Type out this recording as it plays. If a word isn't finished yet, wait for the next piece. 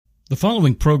The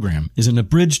following program is an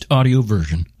abridged audio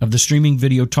version of the streaming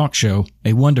video talk show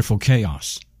A Wonderful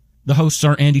Chaos. The hosts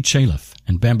are Andy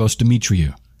and Bambos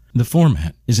Dimitriou. The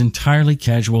format is entirely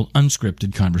casual,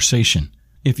 unscripted conversation.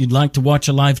 If you'd like to watch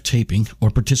a live taping or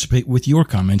participate with your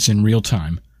comments in real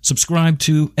time, subscribe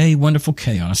to A Wonderful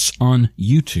Chaos on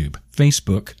YouTube,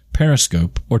 Facebook,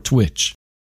 Periscope, or Twitch.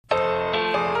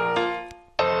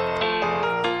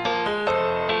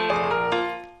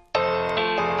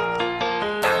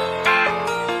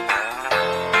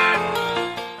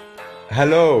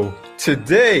 Hello.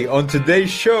 Today, on today's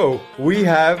show, we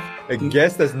have a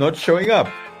guest that's not showing up.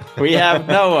 We have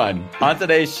no one on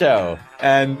today's show.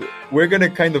 And we're going to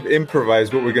kind of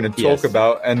improvise what we're going to talk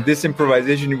about. And this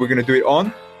improvisation, we're going to do it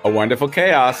on A Wonderful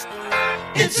Chaos.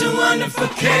 It's a wonderful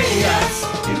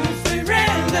chaos. Beautifully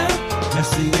random,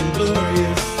 messy and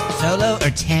glorious. Solo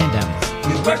or tandem?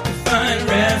 We work to find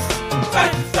rest and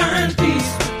fight to find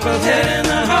peace. Both head and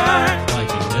the heart. Like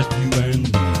a nephew and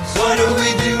niece. What are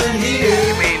we doing here?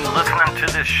 You mean listening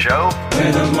to this show?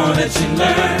 Where the more that you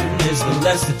learn is the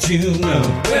less that you know.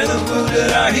 Where the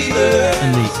wounded are healed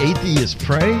And the atheists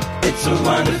pray? It's a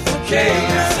wonderful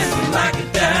chaos, and we like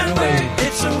it that way.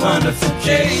 It's a wonderful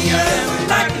chaos, and we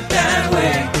like it that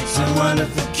way. It's a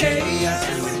wonderful chaos,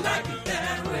 and we like it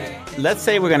that way. Let's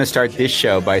say we're going to start this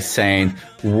show by saying,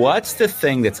 what's the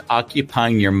thing that's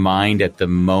occupying your mind at the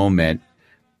moment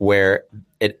where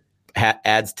it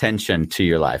adds tension to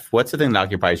your life? What's the thing that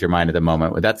occupies your mind at the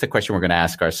moment? Well, that's the question we're going to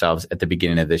ask ourselves at the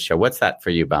beginning of this show. What's that for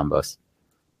you, Bambos?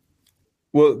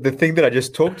 Well, the thing that I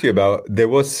just talked to you about,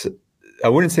 I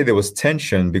wouldn't say there was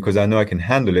tension because I know I can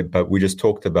handle it, but we just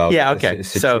talked about the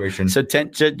situation. So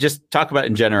just talk about it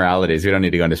in generalities. We don't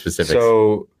need to go into specifics.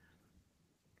 So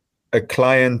a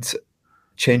client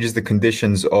changes the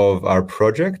conditions of our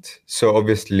project. So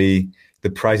obviously the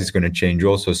price is going to change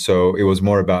also. So it was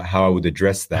more about how I would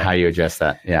address that. How you address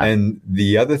that, yeah. And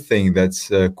the other thing that's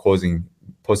causing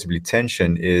possibly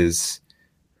tension is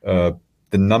the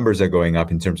numbers are going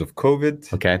up in terms of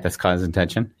COVID. Okay, that's causing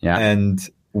tension, yeah. And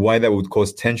why that would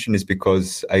cause tension is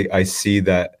because I see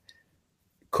that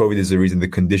COVID is the reason the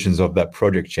conditions of that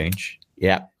project change.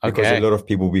 Yeah, okay. Because a lot of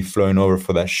people will be flowing over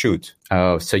for that shoot.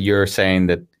 Oh, so you're saying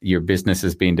that your business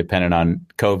is being dependent on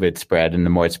COVID spread, and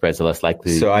the more it spreads, the less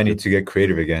likely. So I need to get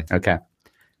creative again. Okay.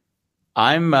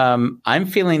 I'm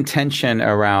feeling tension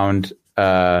around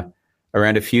a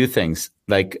few things.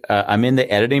 Like I'm in the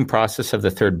editing process of the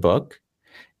third book,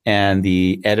 and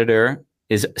the editor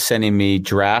is sending me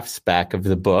drafts back of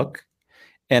the book,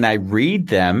 and I read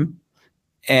them,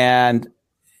 and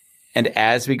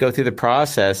as we go through the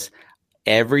process,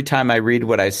 every time I read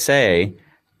what I say,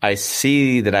 I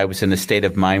see that I was in a state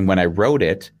of mind when I wrote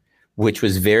it, which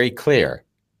was very clear.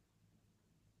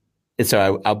 And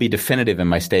so I'll be definitive in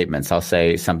my statements. I'll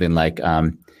say something like,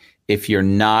 if you're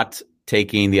not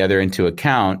taking the other into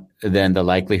account, then the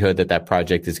likelihood that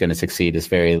project is going to succeed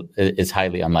is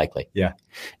highly unlikely. Yeah.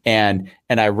 And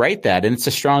I write that, and it's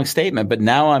a strong statement, but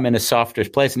now I'm in a softer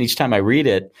place. And each time I read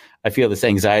it, I feel this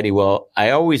anxiety. Well,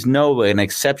 I always know an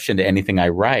exception to anything I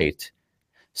write.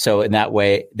 So in that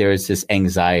way, there is this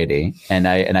anxiety, and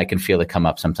I can feel it come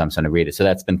up sometimes when I read it. So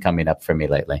that's been coming up for me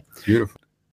lately. Beautiful.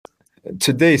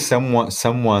 Today,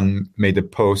 someone made a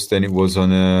post, and it was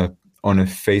on a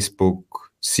Facebook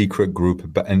secret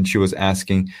group, and she was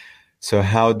asking, so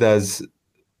how does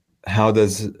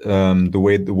the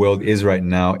way the world is right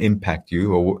now impact you?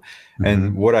 Mm-hmm.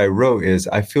 And what I wrote is,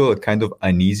 I feel a kind of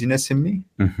uneasiness in me,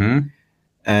 mm-hmm.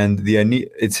 and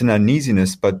it's an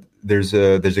uneasiness, but there's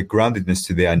a groundedness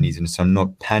to the uneasiness. I'm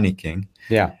not panicking.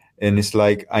 Yeah. And it's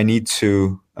like I'm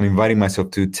inviting myself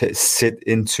to sit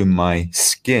into my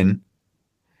skin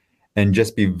and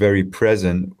just be very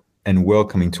present and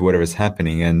welcoming to whatever's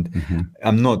happening. And mm-hmm.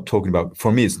 I'm not talking about,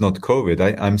 for me, it's not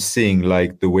COVID. I'm seeing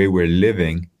like the way we're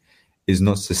living is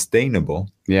not sustainable.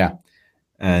 Yeah.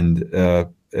 And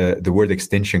the word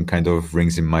extinction kind of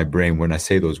rings in my brain when I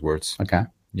say those words. Okay.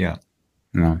 Yeah.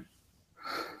 No.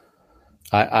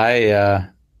 I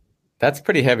that's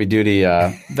pretty heavy duty.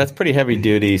 That's pretty heavy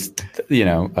duty.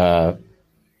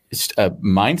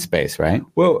 Mind space, right?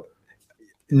 Well,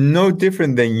 no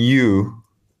different than you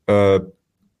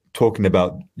talking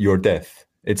about your death.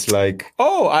 It's like,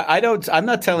 I'm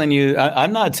not telling you.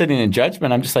 I'm not sitting in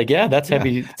judgment. I'm just like, yeah, that's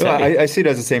heavy. It's heavy. I see it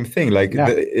as the same thing. Like,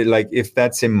 like if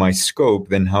that's in my scope,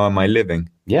 then how am I living?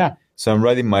 Yeah. So I'm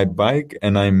riding my bike,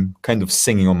 and I'm kind of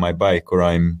singing on my bike, or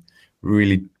I'm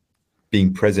really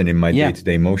being present in my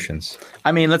day-to-day emotions.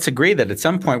 I mean, let's agree that at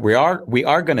some point we are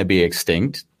going to be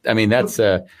extinct. I mean, that's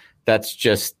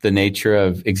just the nature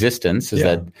of existence.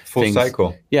 That full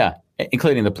cycle. Yeah,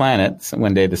 including the planet. So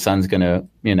one day the sun's going to,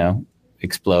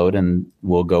 explode and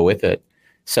we'll go with it.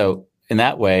 So in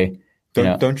that way,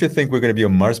 don't you think we're going to be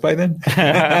on Mars by then?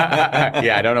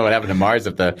 Yeah, I don't know what happened to Mars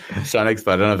if the sun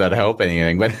exploded. I don't know if that'll help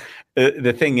anything. But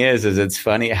the thing is it's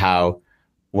funny how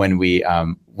when we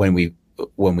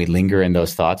linger in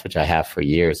those thoughts, which I have for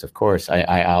years, of course,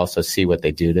 I also see what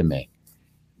they do to me.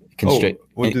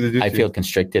 What do they do? I feel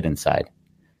constricted inside.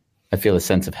 I feel a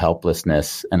sense of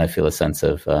helplessness, and I feel a sense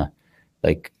of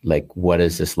like what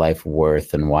is this life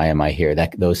worth, and why am I here?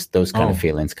 Those kind of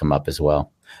feelings come up as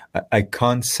well. I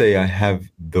can't say I have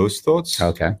those thoughts.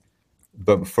 Okay.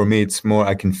 But for me, it's more,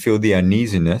 I can feel the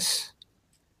uneasiness.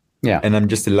 Yeah. And I'm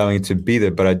just allowing it to be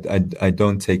there, but I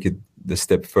don't take it the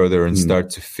step further and start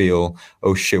to feel,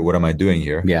 oh shit, what am I doing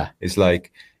here? Yeah. It's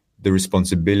like the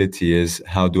responsibility is,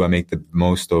 how do I make the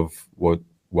most of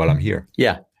while I'm here?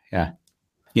 Yeah. Yeah.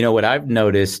 What I've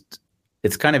noticed,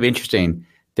 it's kind of interesting.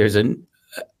 There's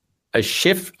a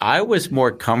shift. I was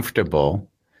more comfortable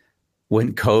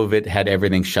when COVID had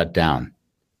everything shut down.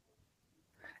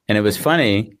 And it was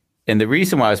funny. And the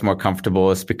reason why I was more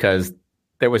comfortable is because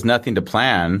there was nothing to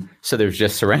plan. So there was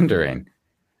just surrendering.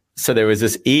 So there was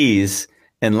this ease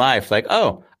in life, like,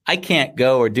 oh, I can't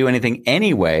go or do anything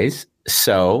anyways.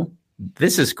 So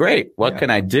this is great. What can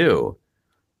I do?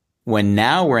 When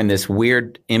now we're in this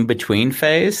weird in-between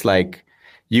phase, like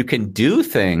you can do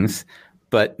things,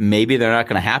 but maybe they're not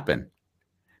going to happen.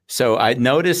 So I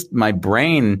noticed my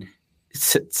brain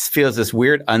feels this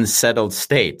weird unsettled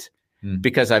state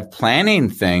because I'm planning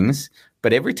things,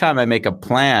 but every time I make a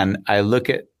plan, I look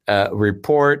at a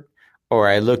report, or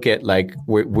I look at like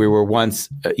we were once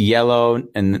yellow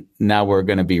and now we're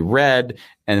going to be red.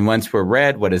 And once we're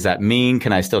red, what does that mean?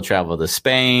 Can I still travel to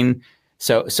Spain?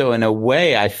 So in a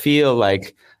way, I feel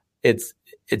like it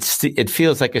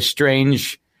feels like a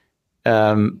strange,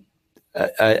 a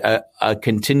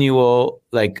continual,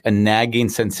 like a nagging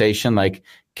sensation. Like,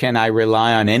 can I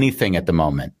rely on anything at the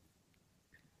moment?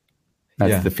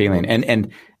 That's the feeling.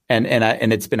 And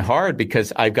it's been hard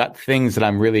because I've got things that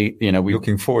I'm really,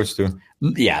 looking forward to.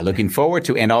 Yeah, looking forward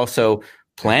to, and also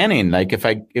planning. Like if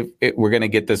we're going to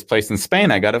get this place in Spain,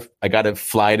 I gotta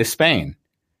fly to Spain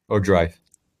or drive.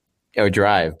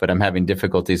 But I'm having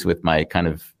difficulties with my kind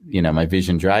of, my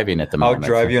vision driving at the moment. I'll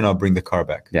drive you and I'll bring the car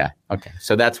back. Yeah. Okay.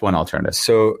 So that's one alternative.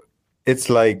 So it's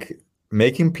like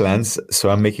making plans. So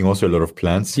I'm making also a lot of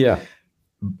plans. Yeah.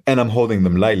 And I'm holding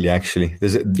them lightly, actually.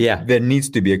 There needs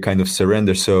to be a kind of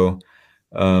surrender. So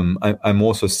I'm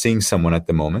also seeing someone at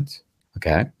the moment.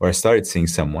 Okay. Or I started seeing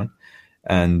someone.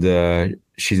 And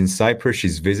she's in Cyprus.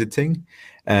 She's visiting.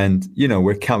 And,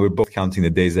 we're both counting the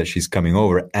days that she's coming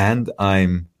over. And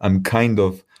I'm kind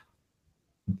of,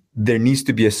 there needs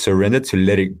to be a surrender to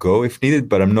let it go if needed.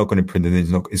 But I'm not going to pretend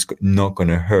it's not going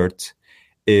to hurt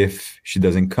if she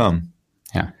doesn't come.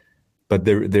 Yeah. But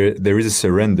there is a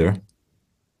surrender.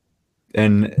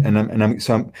 And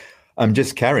I'm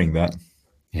just carrying that.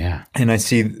 Yeah. And I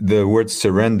see the word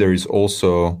surrender is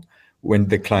also when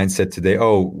the client said today,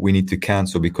 oh, we need to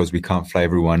cancel because we can't fly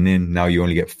everyone in. Now you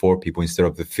only get 4 people instead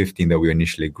of the 15 that we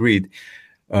initially agreed.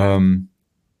 I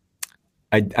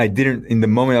didn't, in the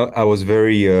moment I was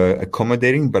very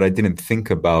accommodating, but I didn't think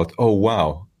about, oh,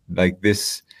 wow, like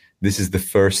this is the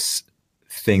first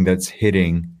thing that's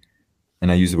hitting.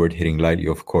 And I use the word hitting lightly,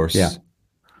 of course. Yeah.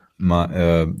 My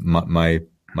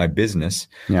business.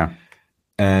 Yeah.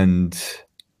 And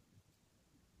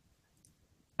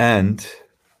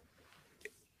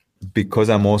because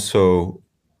I'm also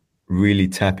really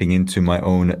tapping into my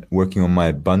own, working on my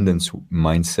abundance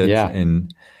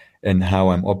mindset and how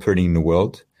I'm operating in the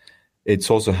world, it's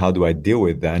also how do I deal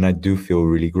with that? And I do feel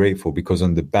really grateful because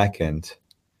on the back end,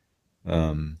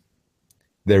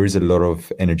 there is a lot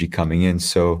of energy coming in.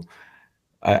 So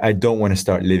I don't want to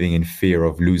start living in fear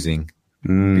of losing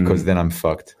because then I'm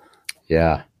fucked.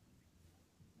 Yeah.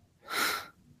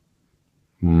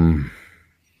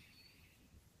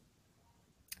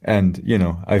 And,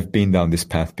 I've been down this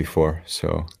path before,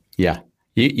 so. Yeah.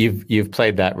 You've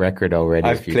played that record already.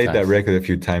 I've played that record a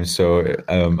few times, so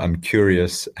I'm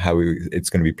curious how it's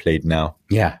going to be played now.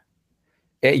 Yeah.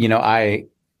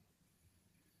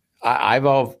 I've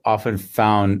often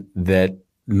found that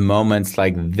moments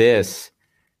like this,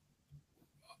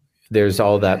 there's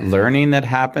all that learning that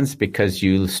happens because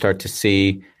you start to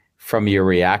see from your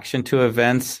reaction to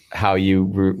events how you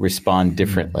respond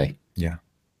differently. Yeah.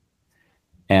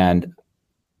 And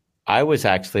I was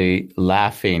actually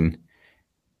laughing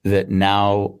that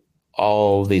now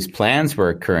all these plans were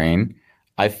occurring.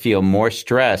 I feel more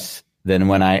stress than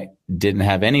when I didn't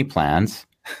have any plans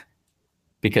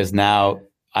because now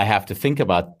I have to think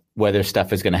about whether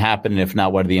stuff is going to happen, and if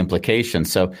not, what are the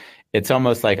implications? So it's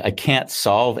almost like I can't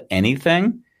solve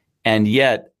anything, and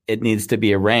yet it needs to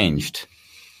be arranged.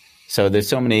 So there's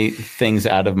so many things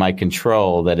out of my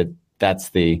control that that's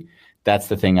the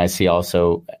thing I see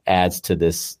also adds to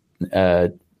this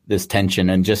this tension,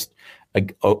 and just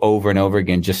over and over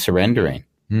again, just surrendering.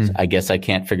 So I guess I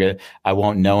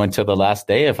won't know until the last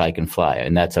day if I can fly,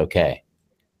 and that's okay.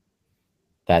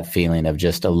 That feeling of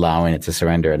just allowing it to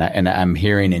surrender. And I'm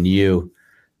hearing in you,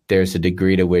 there's a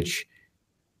degree to which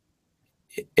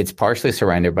it's partially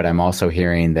surrender, but I'm also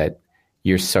hearing that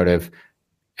you're sort of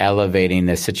elevating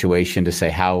the situation to say,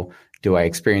 how do I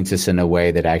experience this in a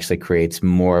way that actually creates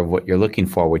more of what you're looking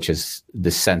for, which is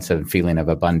the sense of feeling of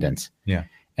abundance. Yeah.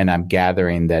 And I'm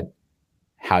gathering that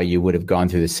how you would have gone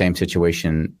through the same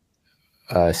situation,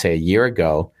 say a year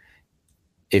ago,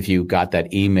 if you got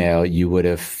that email, you would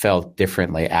have felt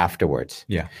differently afterwards.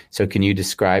 Yeah. So can you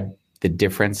describe the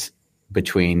difference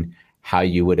between how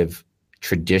you would have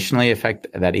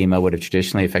that email would have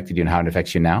traditionally affected you and how it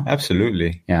affects you now?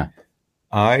 Absolutely. Yeah.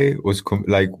 I was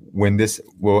when this,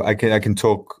 I can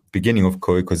talk beginning of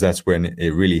COVID because that's when it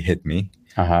really hit me.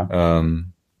 I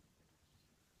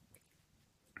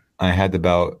had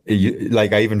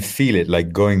I even feel it,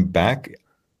 like going back,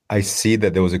 I see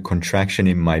that there was a contraction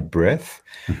in my breath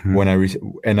when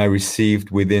I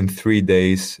received within 3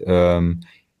 days,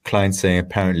 clients saying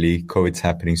apparently COVID's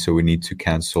happening, so we need to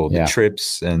cancel the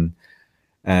trips, and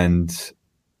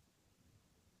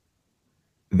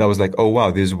that was like, oh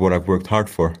wow, this is what I've worked hard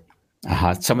for.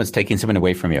 Someone's taking something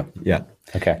away from you. Yeah.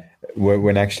 Okay.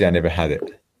 When actually I never had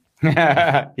it.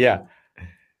 Yeah.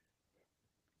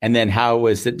 And then how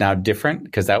was it now different?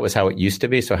 Because that was how it used to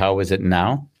be. So how was it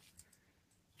now?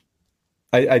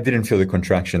 I didn't feel the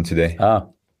contraction today.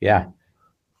 Oh, yeah.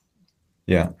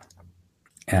 Yeah.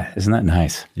 Yeah. Isn't that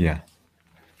nice? Yeah.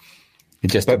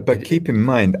 But keep in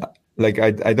mind, like,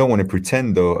 I don't want to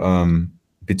pretend though,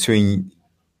 between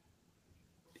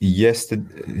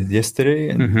yesterday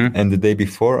and the day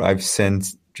before, I've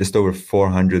sent just over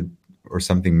 400 or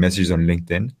something messages on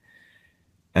LinkedIn.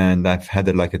 And I've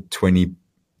had like a 20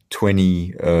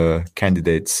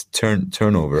 candidates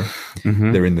turnover.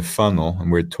 They're in the funnel and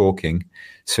we're talking.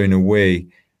 So in a way,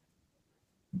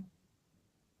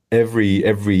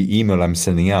 every email I'm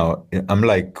sending out, I'm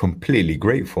like completely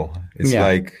grateful. It's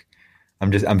like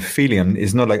I'm feeling.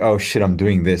 It's not like, oh shit, I'm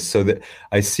doing this. So that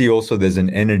I see also there's an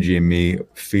energy in me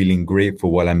feeling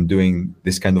grateful while I'm doing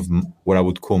this kind of what I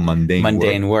would call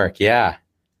mundane work. Yeah,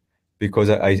 because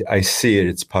I see it.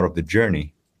 It's part of the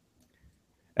journey.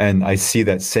 And I see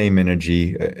that same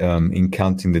energy in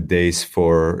counting the days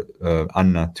for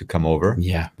Anna to come over.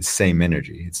 Yeah. The same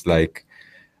energy. It's like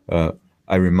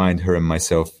I remind her and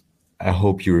myself, I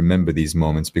hope you remember these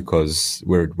moments because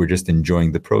we're just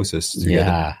enjoying the process together.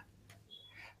 Yeah.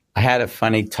 I had a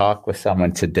funny talk with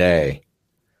someone today.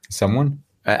 Someone?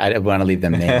 I want to leave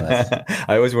them nameless.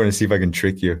 I always want to see if I can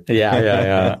trick you.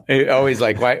 Yeah. Always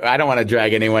like, why? I don't want to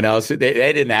drag anyone else. They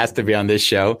didn't ask to be on this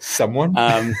show. Someone?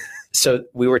 So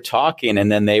we were talking, and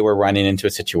then they were running into a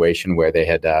situation where they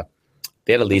had a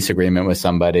lease agreement with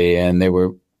somebody, and they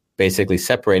were basically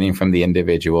separating from the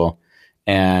individual,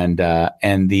 and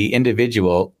the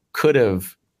individual could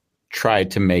have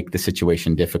tried to make the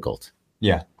situation difficult.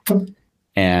 Yeah.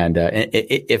 And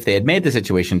if they had made the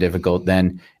situation difficult,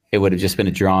 then it would have just been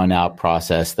a drawn out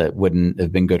process that wouldn't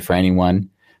have been good for anyone.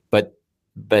 But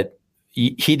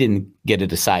he didn't get to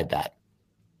decide that.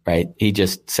 Right. He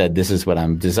just said, this is what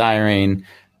I'm desiring.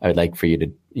 I would like for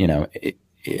you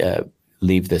to,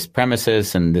 leave this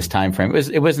premises and this time frame.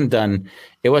 It wasn't done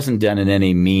in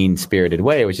any mean spirited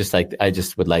way. It was just like, I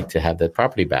just would like to have that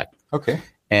property back. Okay.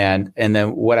 And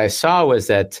then what I saw was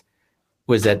that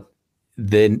the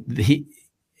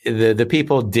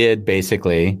people did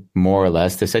basically more or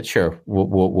less, they said, sure,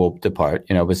 we'll depart.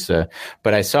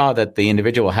 But I saw that the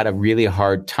individual had a really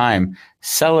hard time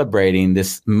celebrating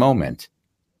this moment.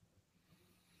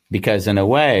 Because in a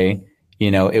way,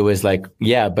 it was like,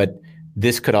 yeah, but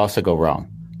this could also go wrong.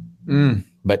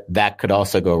 But that could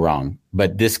also go wrong.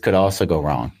 But this could also go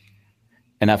wrong.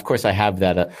 And of course, I have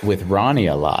that with Ronnie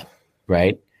a lot,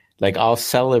 right? Like I'll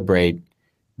celebrate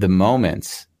the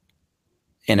moments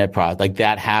in a product. Like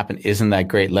that happened. Isn't that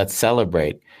great? Let's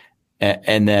celebrate.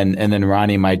 And then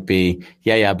Ronnie might be,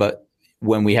 yeah, but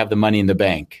when we have the money in the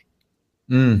bank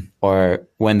or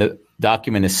when the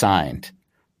document is signed,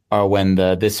 or when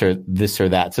the this or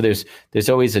that. So there's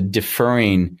always a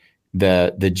deferring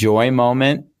the joy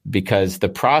moment because the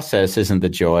process isn't the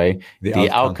joy. The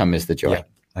outcome is the joy. Yeah,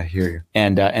 I hear you.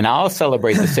 And I'll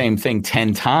celebrate the same thing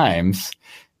 10 times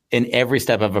in every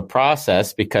step of a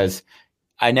process because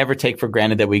I never take for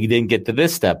granted that we didn't get to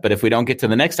this step. But if we don't get to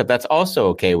the next step, that's also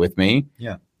okay with me.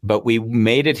 Yeah. But we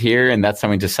made it here, and that's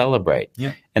something to celebrate.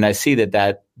 Yeah. And I see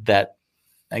that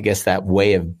I guess that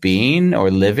way of being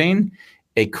or living,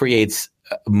 it creates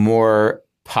more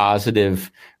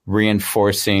positive,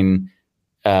 reinforcing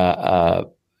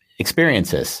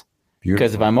experiences.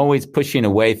 Because if I'm always pushing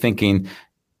away, thinking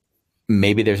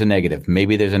maybe there's a negative,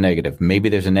 maybe there's a negative, maybe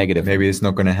there's a negative, maybe it's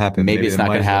not going to happen, maybe it's not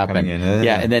going to happen.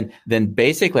 And then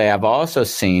basically, I've also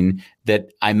seen that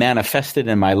I manifested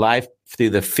in my life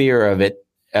through the fear of it,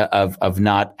 of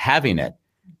not having it.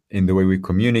 In the way we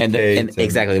communicate, and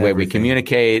exactly the way we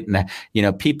communicate, and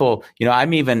people.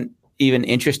 I'm even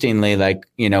interestingly, like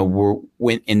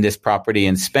we're in this property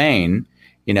in Spain.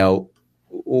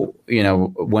 When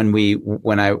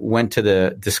I went to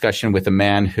the discussion with a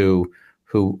man who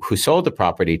sold the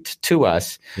property to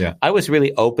us, I was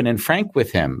really open and frank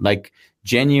with him, like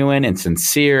genuine and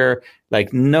sincere,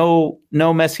 like no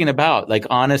messing about, like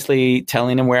honestly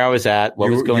telling him where I was at, what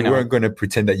was going on. You weren't going to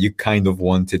pretend that you kind of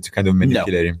wanted to kind of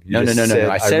manipulate him. No.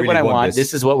 I said really what I want.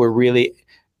 This is what we're really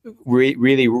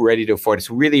ready to afford. It's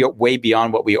really way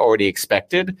beyond what we already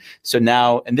expected. So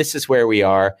now, and this is where we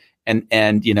are. And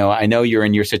I know you're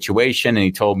in your situation, and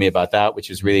he told me about that, which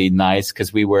is really nice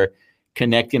because we were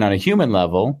connecting on a human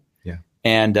level. Yeah.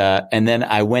 And then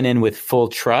I went in with full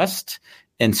trust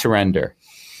and surrender.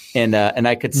 And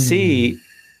I could see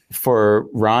for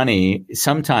Ronnie,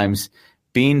 sometimes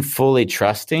being fully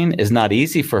trusting is not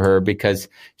easy for her because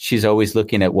she's always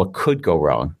looking at what could go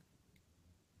wrong.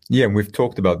 Yeah. And we've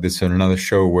talked about this on another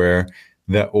show where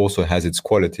that also has its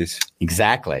qualities.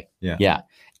 Exactly. Yeah. Yeah.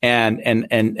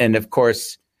 And of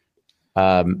course,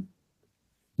 the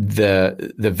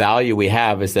value we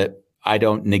have is that I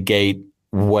don't negate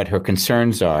what her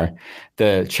concerns are.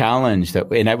 The challenge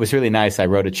and it was really nice. I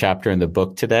wrote a chapter in the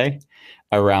book today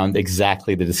around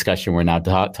exactly the discussion we're now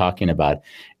talking about.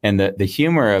 And the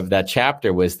humor of that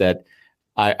chapter was that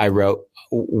I wrote,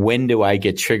 when do I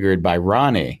get triggered by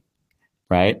Ronnie?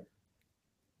 Right.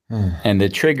 And the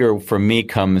trigger for me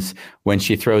comes when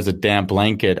she throws a damp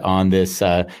blanket on this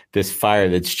fire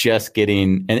that's just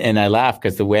getting, and I laugh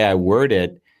because the way I word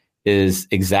it is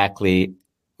exactly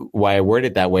why I word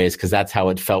it that way, is because that's how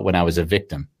it felt when I was a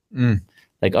victim.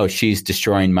 Like, oh, she's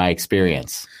destroying my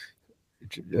experience.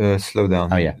 Slow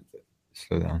down. Oh, yeah.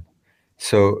 Slow down.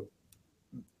 So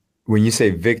when you say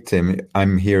victim,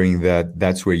 I'm hearing that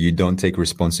that's where you don't take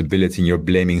responsibility and you're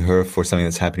blaming her for something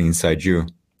that's happening inside you.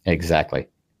 Exactly.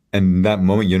 And in that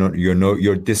moment,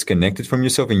 you're disconnected from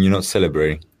yourself and you're not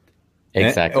celebrating.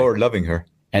 Exactly. Or loving her.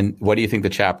 And what do you think the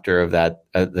chapter of that,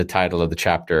 the title of the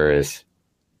chapter is?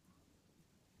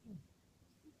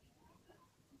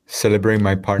 Celebrating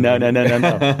my partner.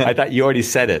 No. I thought you already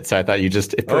said it. So I thought you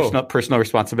just, personal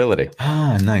responsibility.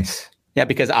 Ah, nice. Yeah,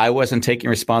 because I wasn't taking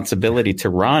responsibility to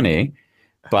Ronnie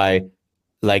by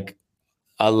like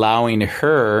allowing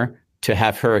her to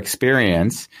have her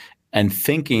experience and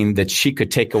thinking that she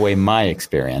could take away my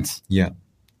experience. Yeah.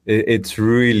 It's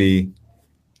really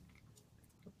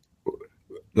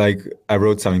like I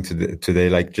wrote something today,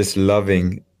 like just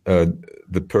loving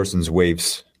the person's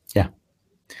waves. Yeah.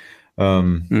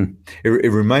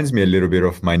 It reminds me a little bit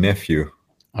of my nephew.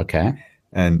 Okay.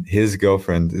 And his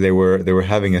girlfriend, they were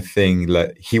having a thing,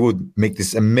 like he would make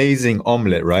this amazing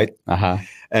omelet, right? Uh-huh.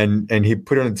 And he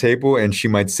put it on the table and she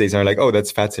might say something like, "Oh, that's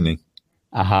fattening."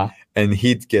 Uh-huh. And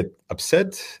he'd get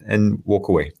upset and walk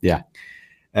away. Yeah.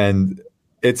 And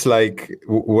it's like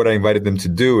what I invited them to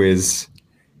do is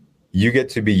you get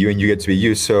to be you and you get to be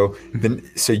you. So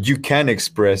you can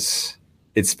express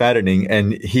it's fattening,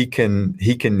 and he can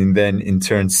then in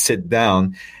turn sit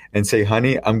down and say,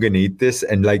 "Honey, I'm going to eat this,"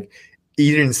 and like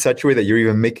eat it in such a way that you're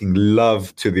even making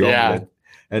love to the omelet,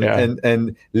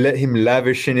 and let him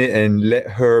lavish in it and let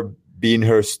her be in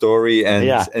her story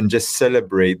and just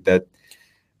celebrate that.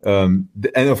 And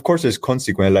of course, there's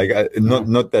consequence. Like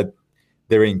not that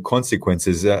there ain't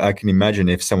consequences. I can imagine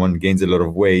if someone gains a lot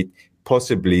of weight,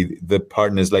 possibly the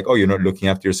partner's like, "Oh, you're not looking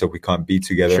after yourself. We can't be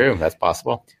together." True, that's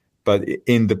possible. But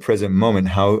in the present moment,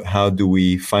 how do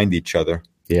we find each other?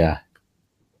 Yeah.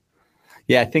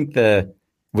 I think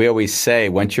we always say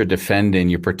once you're defending,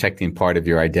 you're protecting part of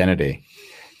your identity.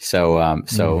 So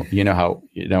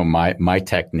my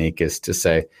technique is to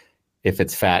say, if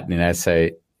it's fattening, I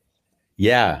say,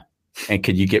 "Yeah, and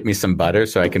could you get me some butter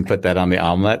so I can put that on the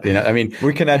omelet?" I mean,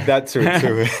 we can add that to it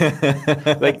too.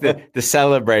 Like to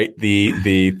celebrate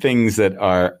the things that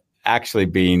are actually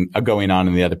going on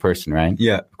in the other person, right?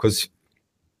 Yeah, because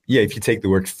if you take the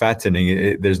word fattening,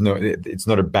 it's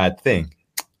not a bad thing.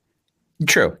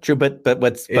 True. But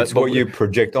It's what you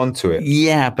project onto it.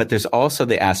 Yeah, but there's also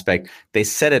the aspect they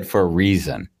said it for a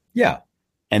reason. Yeah.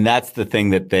 And that's the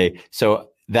thing so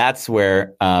that's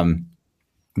where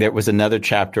there was another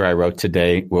chapter I wrote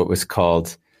today, what was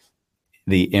called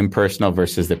the impersonal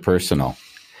versus the personal.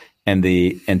 And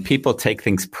people take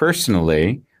things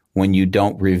personally when you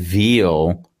don't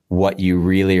reveal what you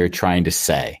really are trying to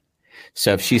say.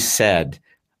 So if she said,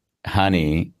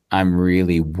 honey, I'm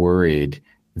really worried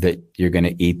that you're going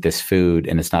to eat this food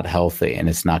and it's not healthy and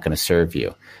it's not going to serve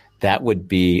you, that would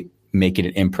be making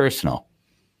it impersonal.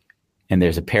 And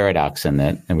there's a paradox in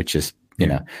that, which is,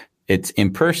 it's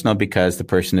impersonal because the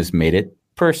person has made it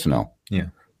personal. Yeah.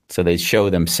 So they show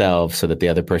themselves so that the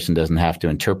other person doesn't have to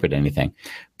interpret anything.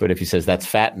 But if he says that's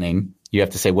fattening, you have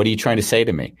to say, what are you trying to say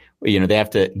to me? They have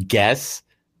to guess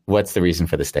what's the reason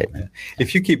for the statement.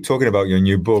 If you keep talking about your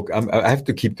new book, I have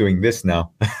to keep doing this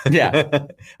now. Yeah.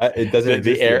 It doesn't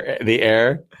the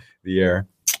air.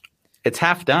 It's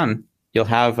half done. You'll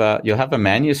have a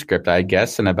manuscript, I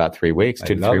guess, in about 3 weeks,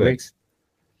 2 to 3 weeks.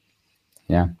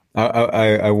 Yeah.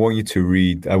 I want you to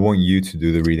read. I want you to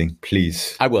do the reading,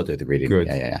 please. I will do the reading. Good.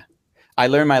 Yeah. I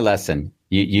learned my lesson.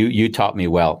 You taught me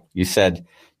well. You said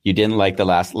you didn't like the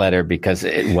last letter because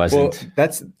it wasn't. Well,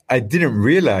 I didn't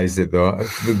realize it though.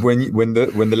 When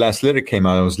the last letter came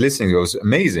out, I was listening. It was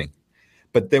amazing.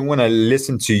 But then when I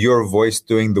listened to your voice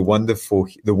doing the Wounded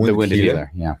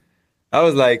Healer, yeah, I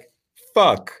was like,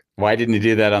 fuck. Why didn't you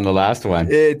do that on the last one?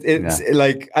 It's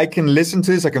like I can listen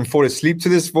to this. I can fall asleep to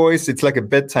this voice. It's like a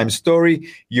bedtime story.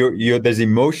 There's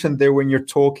emotion there when you're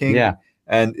talking. Yeah.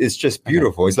 And it's just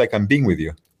beautiful. Okay. It's like I'm being with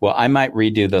you. Well, I might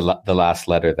redo the last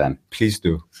letter then. Please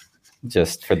do.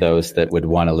 Just for those that would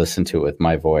want to listen to it with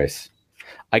my voice.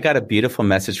 I got a beautiful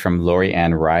message from Lori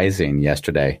Ann Rising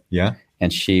yesterday. Yeah.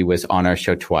 And she was on our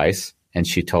show twice. And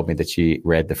she told me that she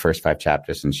read the first 5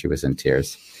 chapters and she was in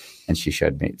tears. And she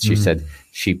showed me. She said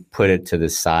she put it to the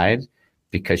side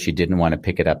because she didn't want to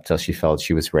pick it up till she felt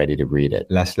she was ready to read it.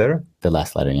 Last letter? The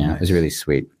last letter, yeah. Nice. It was really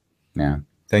sweet. Yeah.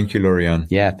 Thank you, Lorianne.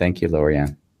 Yeah, thank you,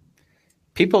 Lorianne.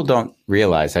 People don't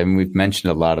realize, we've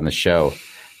mentioned a lot on the show,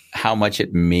 how much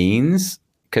it means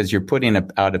because you're putting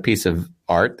out a piece of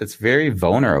art that's very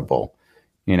vulnerable.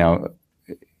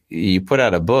 You put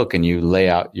out a book and you lay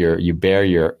out you bear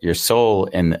your soul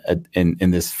in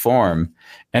this form,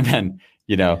 and then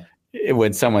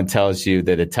when someone tells you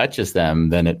that it touches them,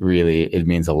 then it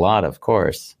means a lot, of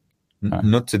course.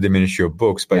 Not to diminish your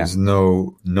books, but it's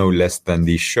no less than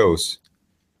these shows.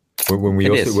 When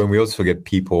we also get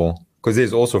people, because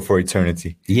there's also for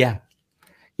eternity. Yeah.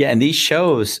 Yeah. And these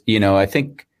shows, I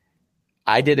think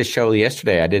I did a show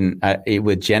yesterday.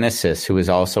 With Genesis, who was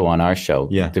also on our show,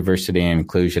 Diversity and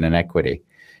Inclusion and Equity.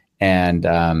 And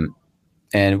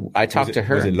I talked to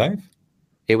her. Was it live?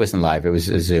 It wasn't live. It was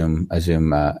a Zoom.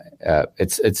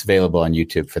 It's available on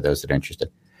YouTube for those that are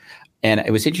interested. And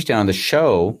it was interesting on the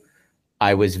show.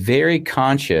 I was very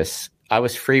conscious. I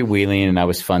was freewheeling and I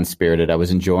was fun spirited. I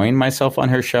was enjoying myself on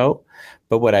her show.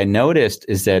 But what I noticed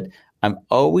is that I'm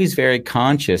always very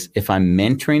conscious if I'm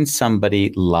mentoring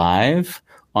somebody live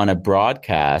on a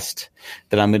broadcast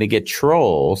that I'm going to get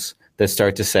trolls that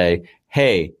start to say,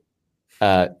 hey,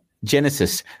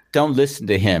 Genesis, don't listen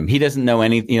to him. He doesn't know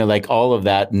anything, like all of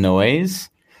that noise,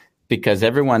 because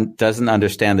everyone doesn't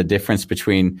understand the difference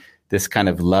between this kind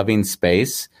of loving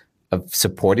space of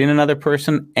supporting another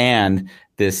person and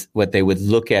this, what they would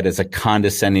look at as a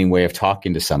condescending way of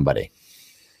talking to somebody.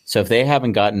 So if they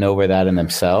haven't gotten over that in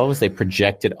themselves, they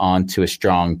project it onto a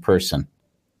strong person.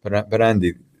 But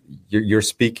Andy, you're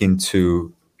speaking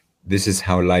to, this is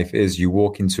how life is. You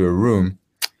walk into a room.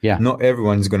 Yeah. Not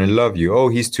everyone's going to love you. Oh,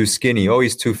 he's too skinny. Oh,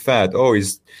 he's too fat. Oh,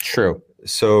 he's true.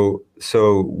 So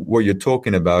what you're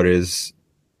talking about is,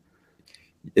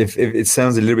 if it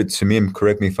sounds a little bit to me, and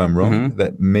correct me if I'm wrong,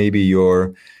 that maybe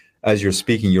as you're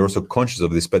speaking, you're also conscious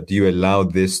of this, but do you allow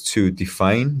this to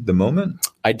define the moment?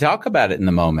 I talk about it in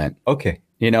the moment. Okay.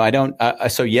 I don't,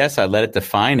 so yes, I let it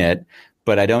define it,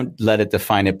 but I don't let it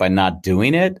define it by not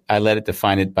doing it. I let it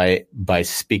define it by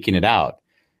speaking it out.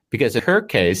 Because in her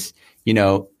case,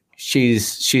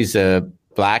 she's a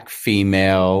Black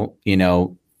female,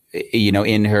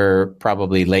 in her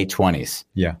probably late 20s.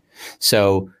 Yeah.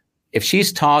 So if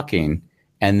she's talking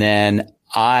and then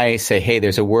I say, hey,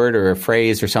 there's a word or a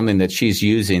phrase or something that she's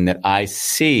using that I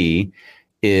see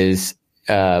is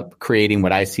creating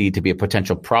what I see to be a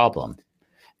potential problem,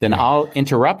 then I'll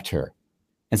interrupt her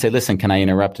and say, listen, can I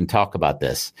interrupt and talk about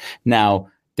this? Now,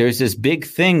 there's this big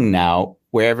thing now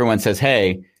where everyone says,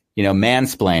 hey,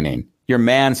 mansplaining. You're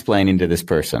mansplaining to this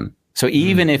person. So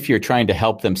even if you're trying to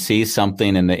help them see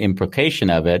something and the implication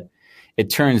of it, it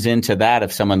turns into that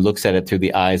if someone looks at it through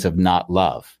the eyes of not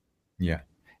love. Yeah.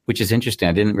 Which is interesting.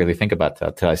 I didn't really think about that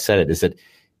until I said it, is that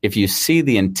if you see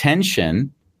the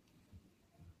intention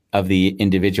of the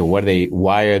individual,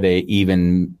 why are they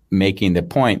even making the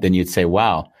point? Then you'd say,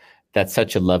 wow, that's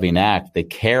such a loving act. They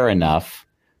care enough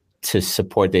to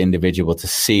support the individual to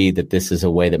see that this is a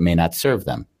way that may not serve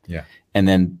them. Yeah. And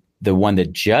then the one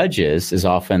that judges is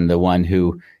often the one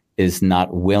who is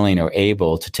not willing or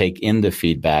able to take in the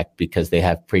feedback because they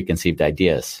have preconceived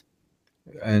ideas.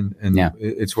 And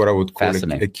it's what I would call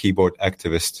a keyboard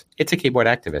activist. It's a keyboard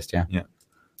activist, yeah. Yeah.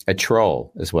 A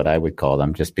troll is what I would call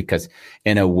them, just because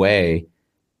in a way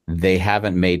they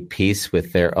haven't made peace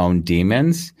with their own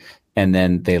demons, and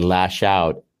then they lash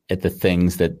out at the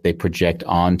things that they project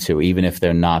onto, even if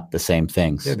they're not the same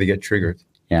things. Yeah, they get triggered.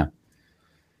 Yeah.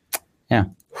 Yeah.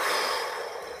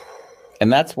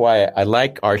 And that's why I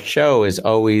like our show is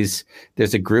always,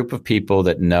 there's a group of people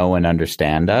that know and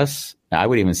understand us. I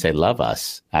would even say love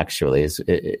us, actually, is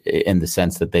in the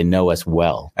sense that they know us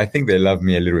well. I think they love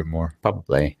me a little bit more.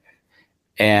 Probably.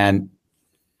 And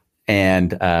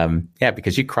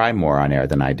because you cry more on air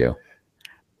than I do.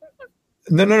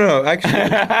 No.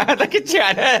 Actually, Look at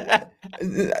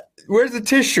you. Where's the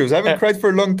tissues? I haven't cried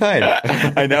for a long time.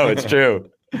 I know, it's true.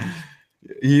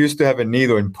 He used to have a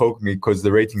needle and poke me because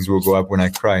the ratings will go up when I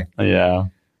cry. Yeah.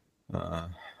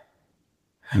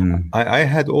 I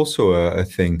had also a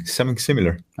thing, something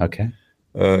similar. Okay.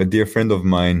 A dear friend of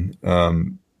mine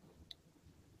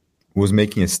was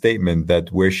making a statement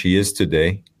that where she is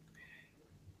today,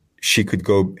 she could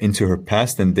go into her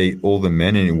past and date all the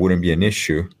men and it wouldn't be an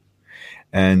issue.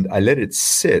 And I let it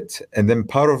sit. And then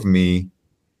part of me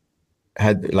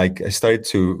I started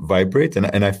to vibrate,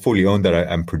 and I fully own that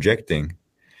I'm projecting.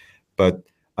 But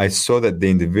I saw that the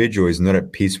individual is not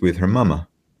at peace with her mama.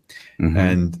 Mm-hmm.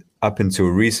 And up until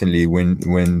recently, when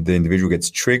the individual gets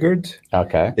triggered,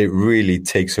 it really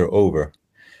takes her over.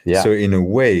 Yeah. So in a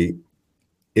way,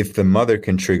 if the mother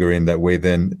can trigger in that way,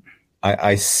 then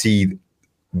I see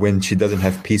when she doesn't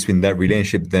have peace in that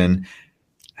relationship, then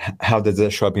how does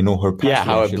that show up in all her past relationships?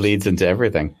 How it bleeds into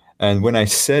everything. And when I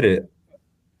said it,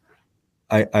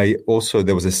 I also,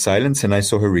 there was a silence and I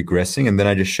saw her regressing, and then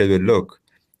I just shared with, look,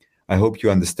 I hope you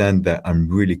understand that I'm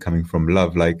really coming from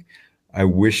love. Like, I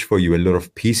wish for you a lot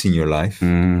of peace in your life.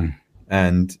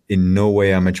 And in no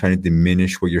way am I trying to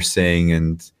diminish what you're saying.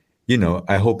 And,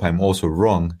 I hope I'm also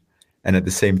wrong. And at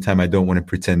the same time, I don't want to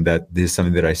pretend that this is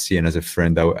something that I see. And as a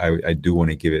friend, I do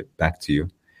want to give it back to you.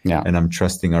 Yeah. And I'm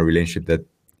trusting our relationship that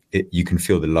you can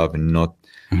feel the love and not.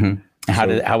 Mm-hmm.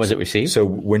 How was it received? So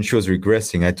when she was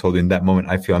regressing, I told her in that moment,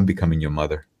 I feel I'm becoming your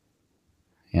mother.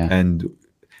 Yeah.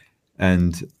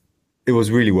 And it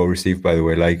was really well received, by the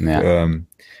way.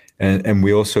 And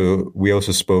we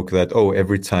also spoke that,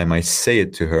 every time I say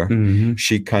it to her,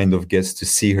 she kind of gets to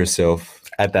see herself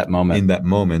at that moment. In that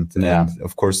moment. Yeah. And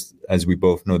of course, as we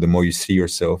both know, the more you see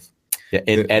yourself. Yeah,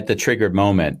 at the triggered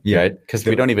moment, right? Because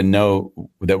we don't even know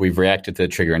that we've reacted to the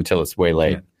trigger until it's way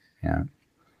late. Yeah.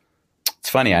 It's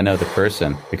funny, I know the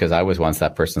person because I was once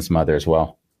that person's mother as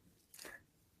well.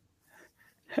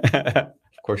 Of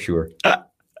course you were.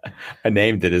 I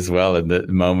named it as well in the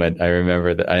moment. I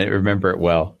remember that. I remember it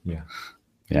well. Yeah.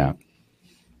 Yeah.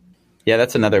 Yeah,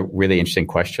 that's another really interesting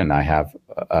question I have.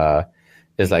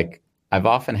 Is like, I've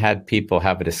often had people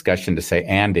have a discussion to say,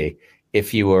 Andy,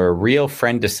 if you were a real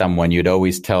friend to someone, you'd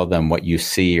always tell them what you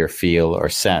see or feel or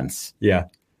sense. Yeah.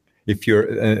 If you're,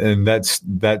 and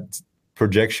that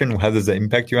projection, how does that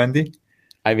impact you, Andy?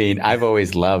 I mean, I've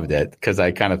always loved it because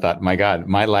I kind of thought, my God,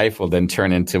 my life will then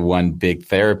turn into one big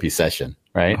therapy session,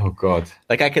 right? Oh, God.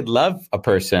 Like I could love a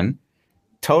person,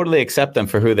 totally accept them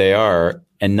for who they are,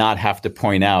 and not have to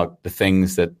point out the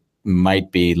things that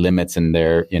might be limits in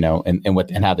their,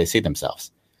 and how they see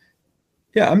themselves.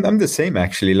 Yeah, I'm the same,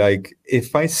 actually. Like,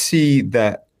 if I see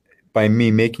that by me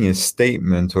making a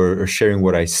statement or sharing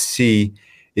what I see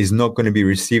is not going to be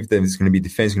received, then it's going to be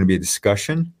defense, it's going to be a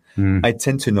discussion, I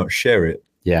tend to not share it.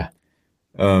 Yeah.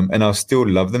 And I'll still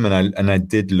love them. And I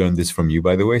did learn this from you,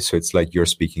 by the way. So it's like you're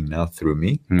speaking now through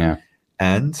me. Yeah.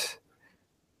 And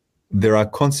there are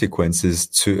consequences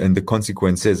and the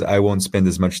consequence is I won't spend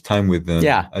as much time with them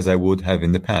as I would have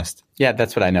in the past. Yeah,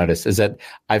 that's what I noticed is that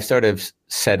I've sort of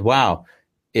said, wow,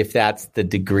 if that's the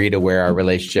degree to where our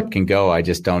relationship can go, I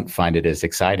just don't find it as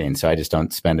exciting. So I just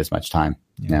don't spend as much time.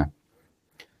 Yeah.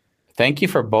 Thank you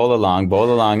for Bolalong.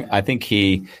 Bolalong, I think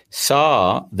he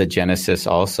saw the Genesis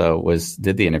also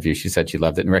did the interview. She said she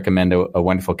loved it and recommended a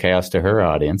Wonderful Chaos to her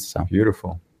audience. So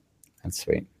beautiful. That's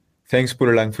sweet. Thanks,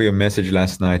 Bolalong, for your message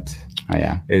last night. Oh,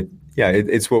 yeah. Yeah,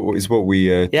 it's what we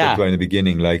talked about in the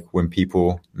beginning, like when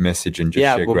people message and just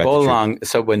share gratitude. Bolalong.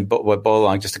 So what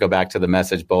Bolalong, just to go back to the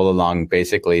message, Bolalong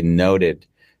basically noted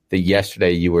that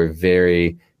yesterday you were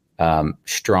very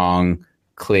strong,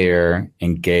 clear,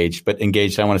 engaged. But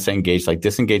engaged, I want to say engaged, like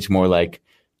disengaged, more like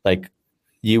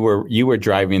you were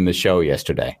driving the show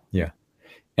yesterday. Yeah,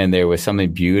 and there was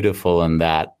something beautiful in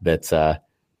that. That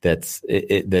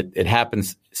it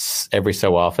happens every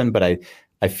so often, but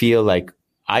I feel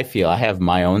I have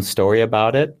my own story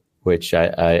about it, which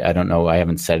I don't know. I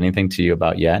haven't said anything to you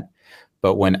about yet.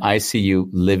 But when I see you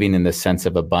living in the sense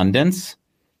of abundance,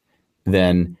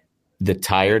 then the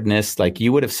tiredness, like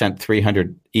you would have sent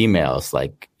 300 emails,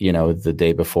 like, the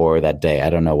day before that day. I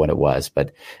don't know what it was,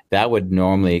 but that would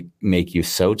normally make you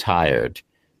so tired.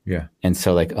 Yeah. And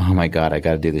so like, oh my God, I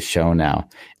got to do the show now.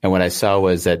 And what I saw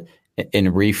was that in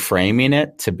reframing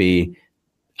it to be,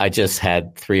 I just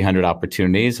had 300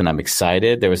 opportunities and I'm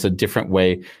excited. There was a different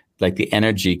way, like the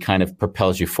energy kind of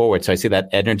propels you forward. So I see that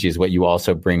energy is what you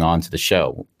also bring on to the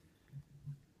show.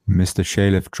 Mr.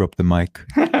 Shalev dropped the mic.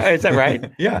 Is that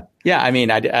right? Yeah. Yeah. I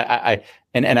mean,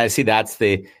 I see that's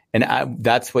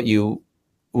that's what you,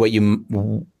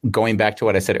 going back to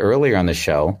what I said earlier on the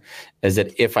show, is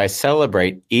that if I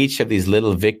celebrate each of these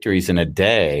little victories in a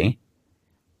day,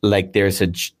 like there's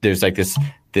like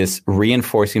this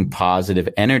reinforcing positive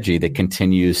energy that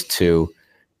continues to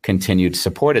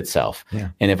support itself. Yeah.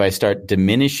 And if I start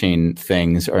diminishing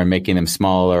things or making them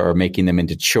smaller or making them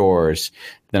into chores,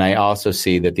 then I also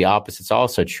see that the opposite's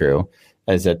also true,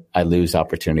 is that I lose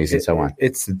opportunities and so on.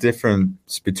 It's the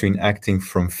difference between acting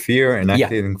from fear and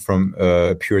acting from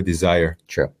pure desire.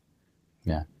 True.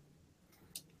 Yeah.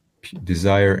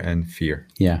 Desire and fear.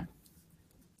 Yeah.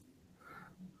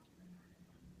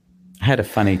 I had a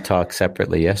funny talk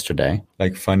separately yesterday.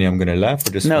 Like funny, I'm going to laugh,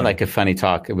 or just no, funny? like a funny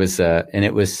talk. It was, and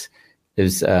it was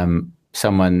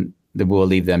someone that we'll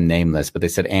leave them nameless, but they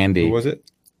said, Andy. Who was it?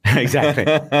 Exactly.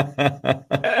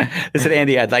 They said,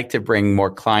 Andy, I'd like to bring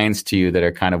more clients to you that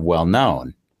are kind of well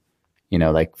known,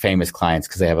 like famous clients,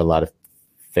 because they have a lot of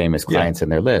famous clients in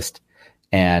their list.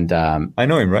 And I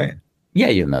know him, right? Yeah,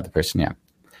 you know the person, yeah.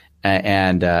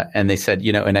 And they said,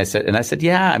 and I said,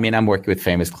 yeah, I mean, I'm working with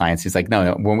famous clients. He's like,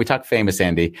 no, when we talk famous,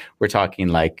 Andy, we're talking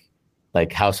like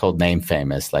household name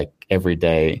famous, like every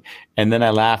day. And then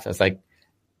I laughed. I was like,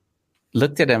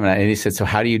 looked at him and he said, so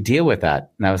how do you deal with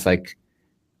that? And I was like,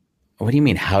 what do you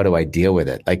mean? How do I deal with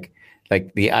it? Like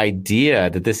the idea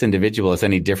that this individual is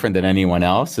any different than anyone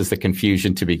else is the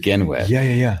confusion to begin with.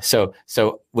 Yeah. So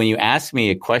when you ask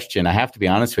me a question, I have to be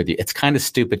honest with you. It's kind of a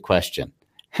stupid question.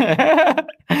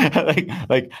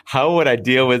 like how would I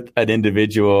deal with an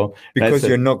individual? Because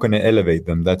you're not going to elevate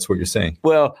them. That's what you're saying.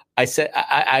 Well, I said,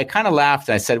 I kind of laughed.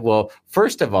 And I said, well,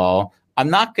 first of all, I'm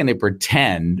not going to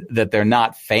pretend that they're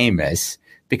not famous,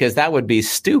 because that would be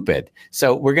stupid.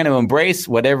 So we're going to embrace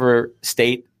whatever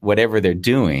state, whatever they're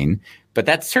doing, but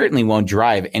that certainly won't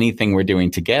drive anything we're doing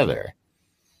together.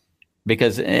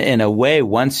 Because in a way,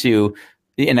 once you,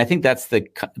 and I think that's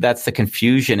the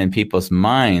confusion in people's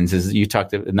minds, is you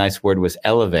talked, a nice word was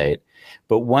elevate.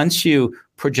 But once you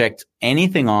project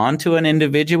anything onto an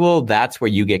individual, that's where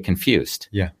you get confused.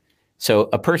 Yeah. So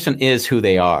a person is who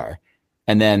they are.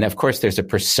 And then, of course, there's a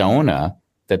persona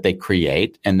that they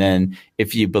create. And then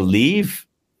if you believe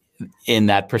in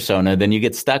that persona, then you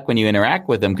get stuck when you interact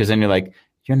with them, because then you're like,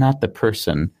 you're not the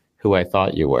person who I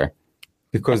thought you were.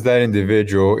 Because that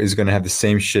individual is going to have the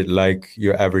same shit like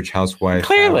your average housewife,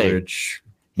 clearly, average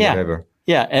whatever.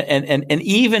 Yeah. And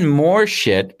even more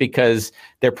shit, because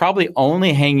they're probably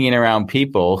only hanging around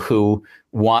people who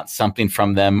want something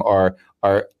from them or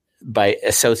by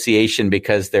association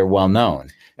because they're well known.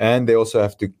 And they also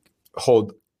have to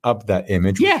hold up that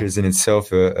image, which is in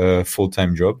itself a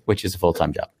full-time job. Which is a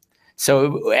full-time job.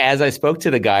 So as I spoke to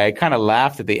the guy, I kind of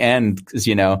laughed at the end, because,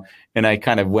 and I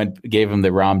kind of gave him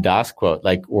the Ram Dass quote,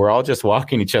 like, we're all just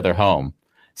walking each other home.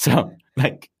 So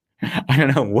like, I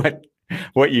don't know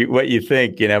what you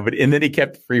think, but, and then he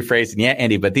kept rephrasing, yeah,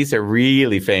 Andy, but these are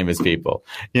really famous people,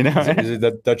 Is it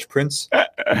that Dutch prince?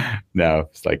 No,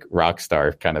 it's like rock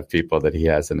star kind of people that he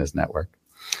has in his network.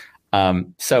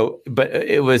 But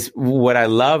it was, what I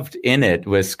loved in it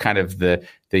was kind of the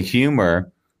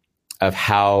humor of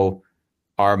how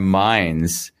our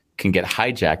minds can get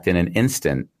hijacked in an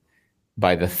instant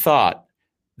by the thought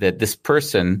that this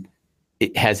person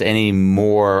has any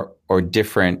more or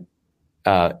different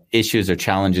issues or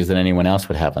challenges than anyone else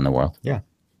would have in the world. Yeah,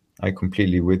 I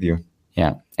completely with you.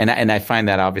 Yeah, and I find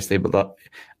that obviously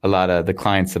a lot of the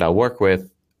clients that I work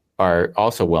with are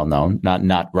also well known,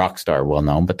 not rock star well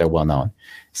known, but they're well known.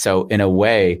 So in a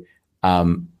way,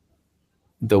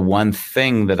 the one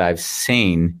thing that I've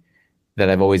seen that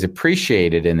I've always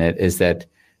appreciated in it is that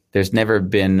there's never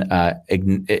been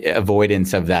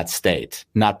avoidance of that state,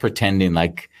 not pretending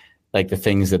like the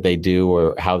things that they do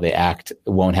or how they act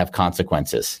won't have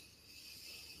consequences.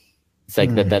 It's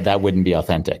like that wouldn't be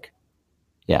authentic.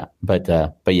 Yeah. But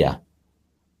yeah,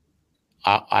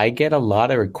 I get a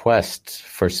lot of requests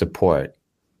for support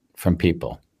from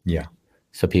people. Yeah.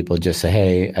 So people just say,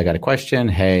 hey, I got a question.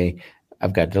 Hey,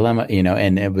 I've got a dilemma,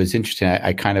 and it was interesting.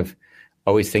 I kind of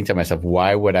always think to myself,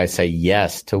 why would I say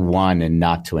yes to one and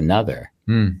not to another?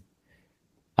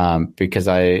 Because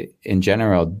in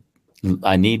general,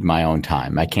 I need my own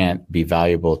time. I can't be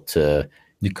valuable to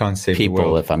you can't save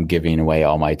people if I'm giving away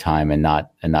all my time and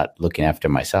not looking after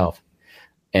myself.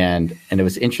 And it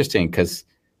was interesting because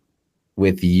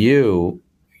with you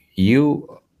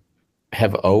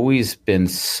have always been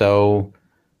so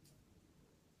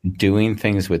doing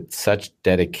things with such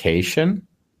dedication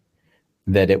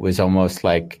that it was almost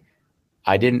like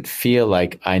I didn't feel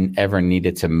like I ever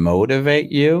needed to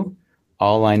motivate you.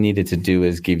 All I needed to do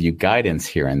is give you guidance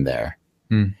here and there.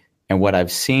 And what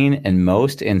I've seen in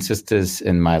most instances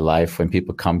in my life when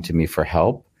people come to me for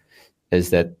help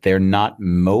is that they're not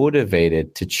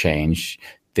motivated to change.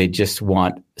 They just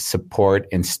want support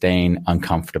in staying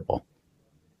uncomfortable.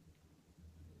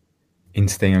 In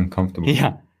staying uncomfortable.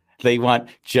 Yeah. They want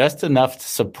just enough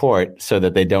support so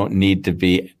that they don't need to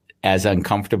be as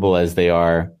uncomfortable as they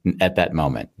are at that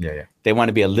moment. Yeah. They want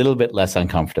to be a little bit less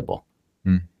uncomfortable.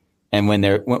 And when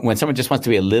someone just wants to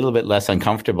be a little bit less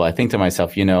uncomfortable, I think to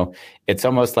myself, it's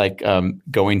almost like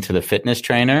going to the fitness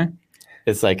trainer.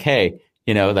 It's like, hey,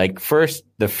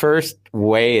 the first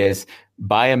way is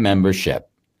buy a membership.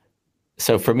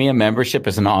 So for me, a membership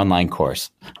is an online course.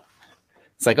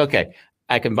 It's like, okay,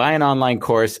 I can buy an online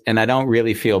course and I don't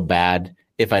really feel bad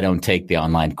if I don't take the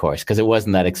online course because it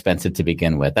wasn't that expensive to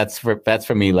begin with. That's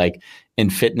for me, like in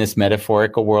fitness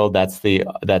metaphorical world, that's the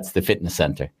fitness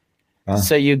center.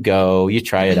 So you go, you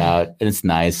try it out, and it's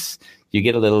nice. You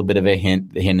get a little bit of a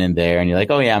hint in there, and you're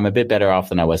like, oh yeah, I'm a bit better off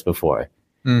than I was before.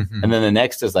 And then the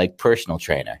next is like personal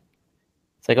trainer.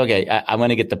 It's like, okay, I want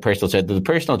to get the personal trainer. The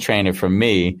personal trainer for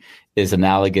me is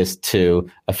analogous to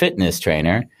a fitness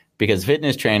trainer because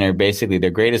fitness trainer, basically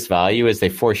their greatest value is they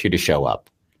force you to show up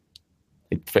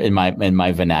in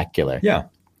my vernacular. Yeah.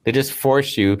 They just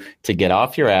force you to get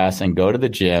off your ass and go to the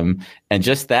gym. And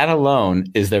just that alone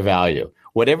is their value.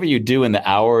 Whatever you do in the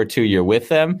hour or two you're with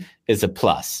them is a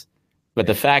plus. But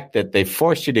the fact that they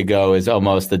forced you to go is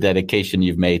almost the dedication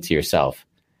you've made to yourself.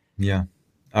 Yeah.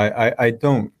 I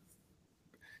don't.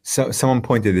 So someone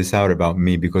pointed this out about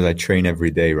me because I train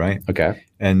every day, right? Okay.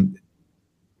 And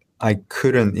I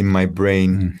couldn't in my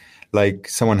brain, like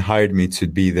someone hired me to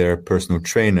be their personal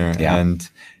trainer. Yeah. And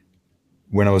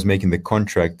when I was making the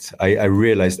contract, I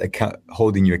realized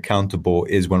holding you accountable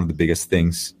is one of the biggest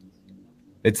things.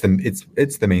 It's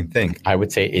the main thing. I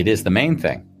would say it is the main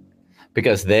thing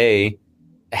because they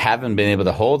haven't been able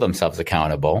to hold themselves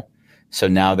accountable. So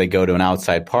now they go to an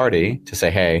outside party to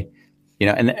say, hey,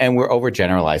 and we're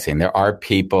overgeneralizing. There are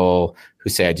people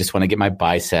who say, I just want to get my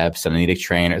biceps and I need a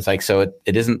trainer. It's like, so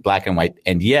it isn't black and white.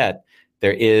 And yet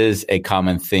there is a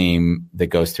common theme that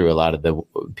goes through a lot of the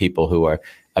people who are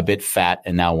a bit fat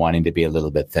and now wanting to be a little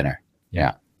bit thinner.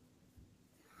 Yeah.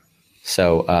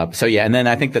 So yeah. And then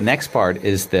I think the next part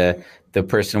is the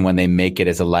person when they make it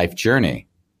as a life journey.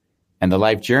 And the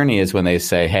life journey is when they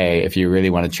say, hey, if you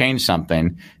really want to change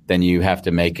something, then you have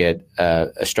to make it a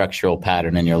structural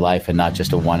pattern in your life and not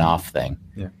just a one-off thing.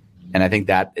 Yeah. And I think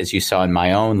that, as you saw in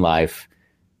my own life,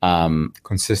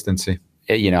 consistency.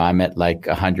 I'm at like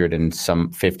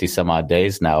 150 some odd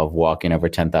days now of walking over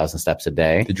 10,000 steps a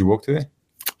day. Did you walk today?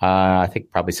 I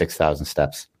think probably 6,000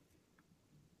 steps.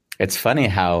 It's funny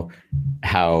how,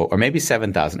 or maybe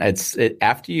 7,000.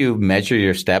 After you measure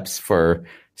your steps for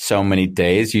so many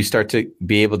days, you start to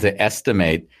be able to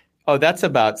estimate. Oh, that's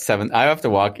about 7. I have to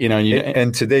walk.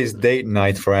 And today's date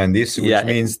night for Andy, which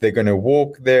means they're going to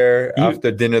walk there after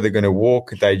dinner. They're going to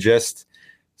walk, digest.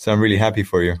 So I'm really happy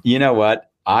for you. You know what?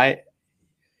 As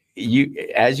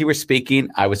you were speaking,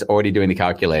 I was already doing the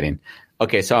calculating.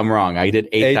 Okay, so I'm wrong. I did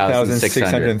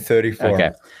 8,634.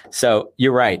 Okay, so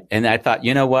you're right. And I thought,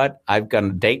 you know what? I've got a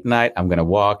date night. I'm going to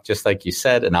walk just like you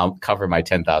said, and I'll cover my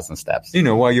 10,000 steps.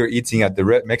 While you're eating at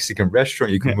the Mexican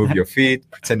restaurant, you can move your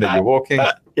feet, pretend that you're walking.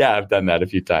 Yeah, I've done that a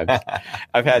few times.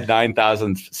 I've had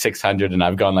 9,600, and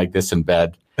I've gone like this in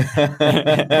bed.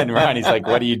 And Ronnie's like,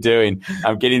 what are you doing?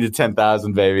 I'm getting to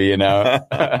 10,000, baby, Isn't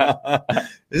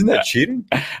that cheating?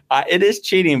 It is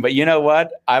cheating, but you know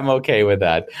what? I'm okay with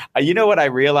that. You know what I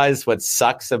realized what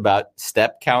sucks about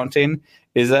step counting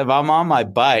is that if I'm on my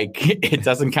bike, it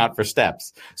doesn't count for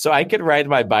steps. So I could ride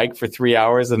my bike for 3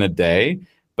 hours in a day,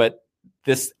 but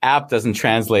this app doesn't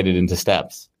translate it into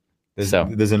steps.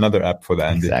 There's another app for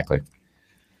that, Andy. Exactly.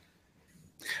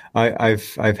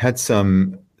 I've had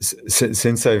some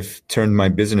since I've turned my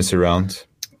business around.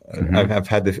 I've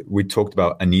had we talked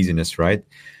about uneasiness, right?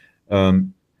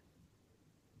 The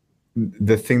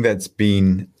thing that's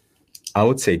been, I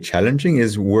would say, challenging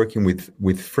is working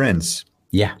with friends.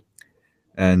 Yeah.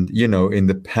 And in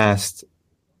the past,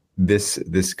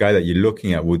 this guy that you're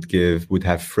looking at would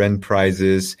have friend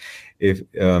prizes,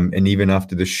 and even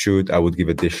after the shoot, I would give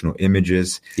additional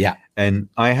images. Yeah. And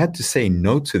I had to say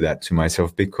no to that to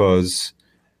myself, because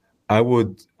I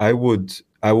would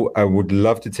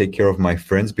love to take care of my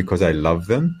friends because I love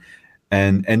them.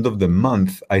 And end of the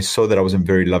month, I saw that I wasn't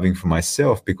very loving for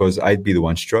myself, because I'd be the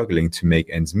one struggling to make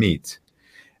ends meet.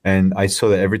 And I saw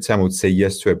that every time I would say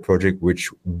yes to a project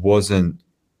which wasn't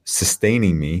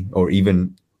sustaining me or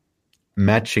even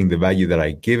matching the value that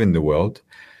I give in the world,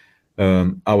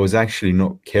 I was actually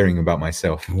not caring about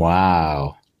myself.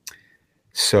 Wow.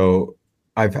 So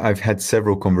I've had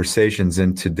several conversations,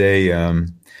 and today, I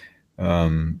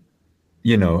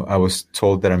was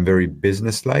told that I'm very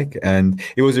businesslike, and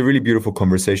it was a really beautiful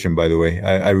conversation, by the way.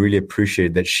 I really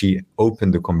appreciate that she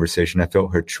opened the conversation. I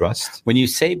felt her trust. When she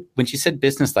said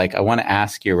businesslike, I want to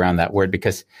ask you around that word,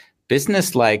 because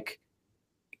businesslike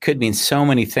could mean so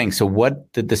many things. So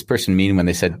what did this person mean when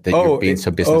they said that you're being so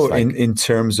businesslike? In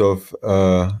terms of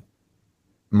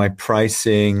my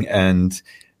pricing, and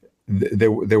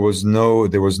there was no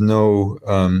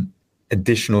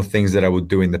additional things that I would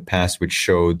do in the past which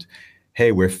showed,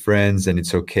 hey, we're friends and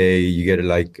it's okay. You get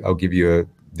it, I'll give you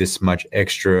this much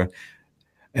extra.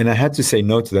 And I had to say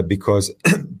no to that, because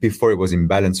before it was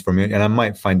imbalance for me, and I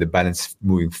might find the balance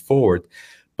moving forward.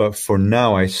 But for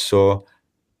now, I saw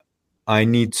I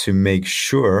need to make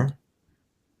sure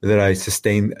that I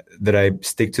stick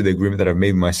to the agreement that I've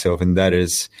made with myself. And that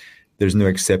is, there's no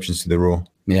exceptions to the rule.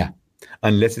 Yeah.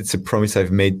 Unless it's a promise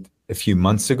I've made a few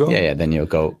months ago. Yeah. Then you'll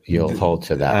hold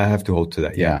to that. I have to hold to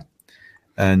that. Yeah.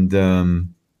 And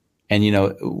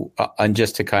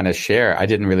just to kind of share, I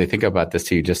didn't really think about this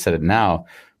till you just said it now,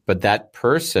 but that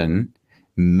person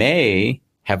may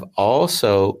have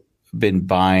also been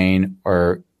buying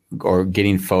or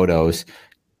getting photos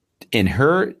in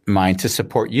her mind to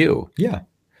support you. Yeah.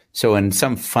 So in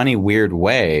some funny, weird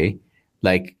way,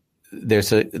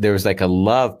 there was like a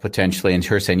love potentially in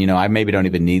her saying, I maybe don't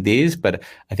even need these, but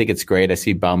I think it's great. I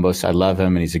see Bambos. I love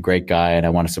him and he's a great guy and I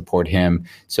want to support him.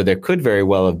 So there could very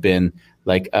well have been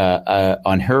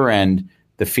on her end,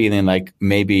 the feeling like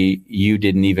maybe you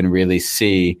didn't even really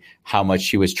see how much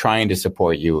she was trying to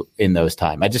support you in those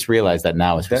times. I just realized that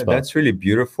now as we spoke. That's really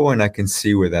beautiful. And I can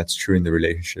see where that's true in the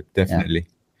relationship. Definitely.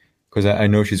 Because I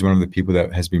know she's one of the people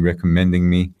that has been recommending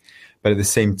me. But at the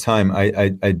same time, I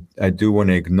do want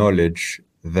to acknowledge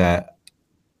that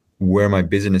where my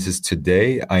business is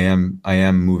today, I am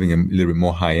moving a little bit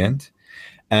more high end.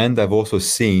 And I've also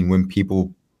seen when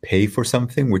people pay for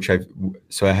something,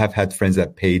 so I have had friends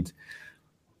that paid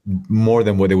more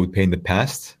than what they would pay in the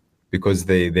past because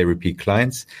they repeat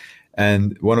clients.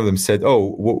 And one of them said,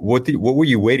 "Oh, what were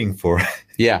you waiting for?"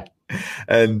 Yeah.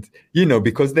 And,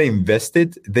 because they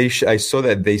invested, I saw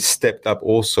that they stepped up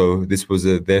also. This was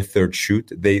their third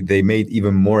shoot. They made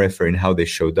even more effort in how they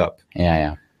showed up.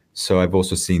 Yeah. So I've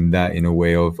also seen that in a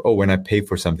way of, when I pay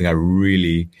for something,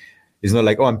 it's not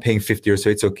like, I'm paying 50 or so,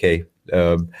 it's okay.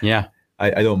 I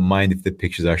don't mind if the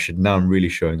pictures are shit. Now I'm really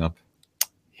showing up.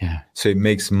 Yeah. So it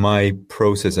makes my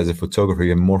process as a photographer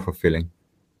even more fulfilling.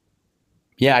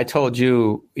 Yeah, I told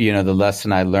you, the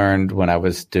lesson I learned when I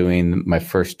was doing my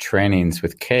first trainings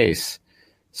with Case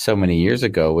so many years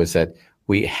ago was that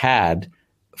we had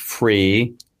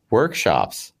free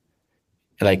workshops,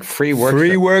 free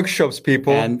workshops,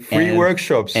 people, free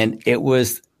workshops. And it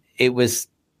was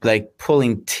like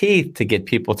pulling teeth to get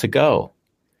people to go.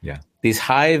 Yeah. These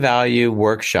high value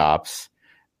workshops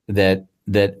that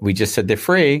we just said, they're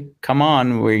free. Come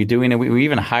on, we're doing it. We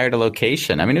even hired a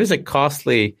location. I mean, it was a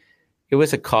costly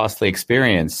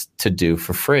experience to do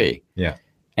for free. Yeah.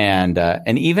 And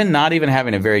even not even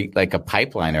having a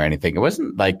pipeline or anything. It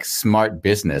wasn't like smart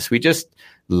business. We just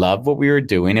loved what we were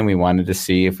doing and we wanted to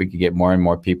see if we could get more and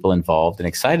more people involved and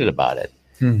excited about it.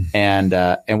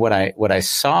 And what I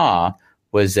saw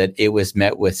was that it was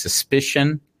met with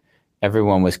suspicion.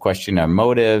 Everyone was questioning our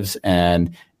motives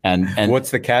and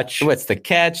what's the catch? What's the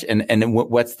catch? And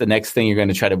what's the next thing you're going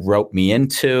to try to rope me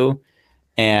into?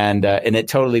 And it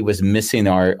totally was missing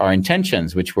our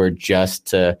intentions, which were just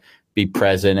to be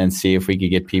present and see if we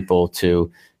could get people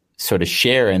to sort of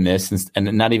share in this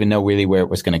and not even know really where it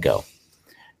was going to go.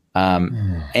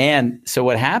 And so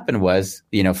what happened was,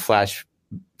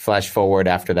 flash forward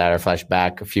after that, or flash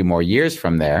back a few more years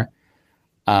from there,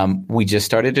 we just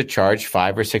started to charge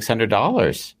 $500 or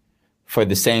 $600 for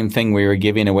the same thing we were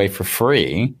giving away for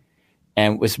free,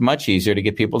 and it was much easier to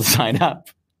get people to sign up.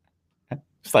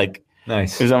 It's like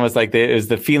Nice. It was almost like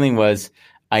the feeling was,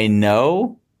 I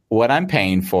know what I'm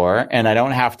paying for, and I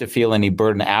don't have to feel any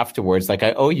burden afterwards, like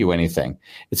I owe you anything.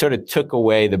 It sort of took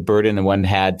away the burden that one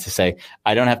had to say,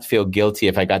 I don't have to feel guilty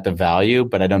if I got the value,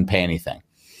 but I don't pay anything.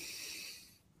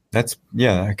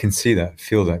 I can see that,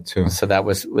 feel that too. So that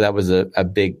was a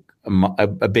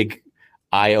big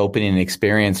eye-opening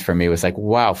experience for me. It was like,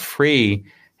 wow, free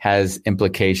has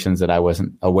implications that I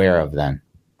wasn't aware of then.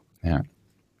 Yeah.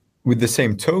 With the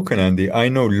same token, Andy, I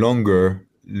no longer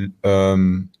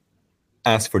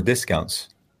ask for discounts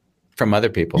From other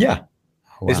people. Yeah.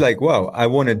 Wow. It's like, wow, I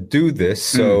want to do this,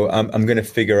 so I'm going to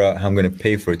figure out how I'm going to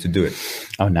pay for it to do it.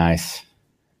 Oh, nice.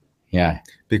 Yeah.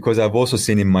 Because I've also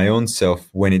seen in my own self,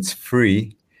 when it's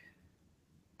free,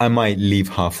 I might leave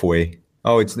halfway.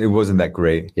 Oh, it wasn't that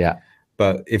great. Yeah.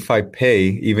 But if I pay,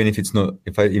 even if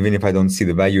I don't see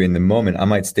the value in the moment, I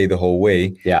might stay the whole way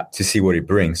to see what it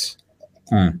brings.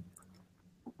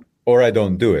 Or I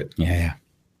don't do it. Yeah.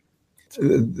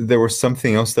 There was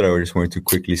something else that I just wanted to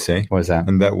quickly say. What was that?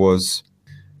 And that was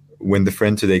when the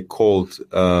friend today called.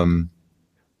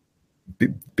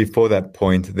 Before that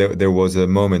point, there was a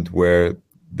moment where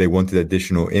they wanted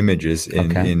additional images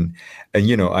and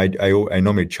I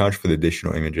normally charge for the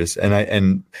additional images.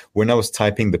 And when I was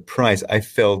typing the price, I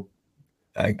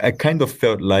kind of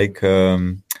felt like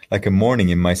a mourning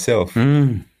in myself.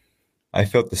 I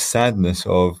felt the sadness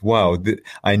of, wow,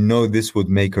 I know this would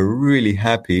make her really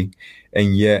happy,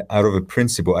 and yet out of a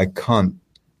principle, I can't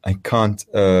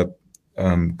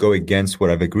go against what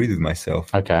I've agreed with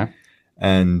myself. Okay.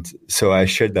 And so I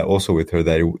shared that also with her,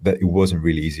 that it wasn't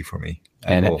really easy for me.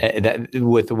 And that,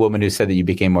 with the woman who said that you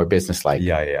became more businesslike.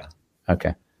 Yeah.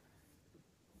 Okay.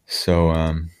 So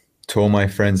to all my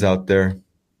friends out there.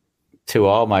 To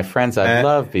all my friends I've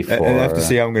loved before. And I have to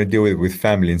say, I'm going to deal with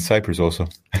family in Cyprus also.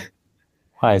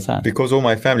 Why is that? Because all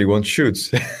my family wants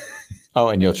shoots. Oh,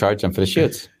 and you'll charge them for the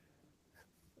shoots.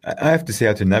 I have to say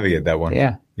how to navigate that one.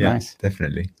 Yeah, nice.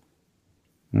 Definitely.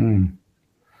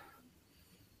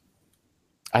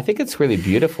 I think it's really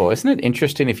beautiful. Isn't it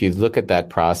interesting if you look at that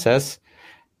process?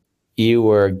 You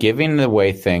were giving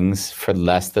away things for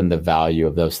less than the value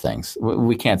of those things.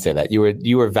 We can't say that.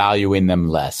 You were valuing them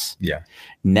less. Yeah.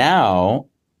 Now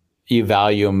you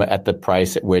value them at the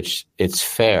price at which it's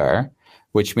fair,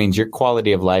 which means your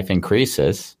quality of life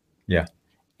increases. Yeah.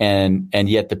 And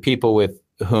yet the people with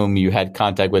whom you had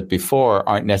contact with before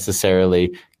aren't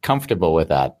necessarily comfortable with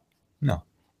that. No.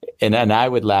 And I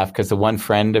would laugh because the one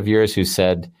friend of yours who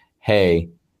said, hey,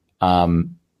 what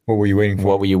were you waiting for?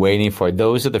 What were you waiting for?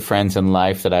 Those are the friends in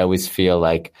life that I always feel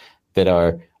like that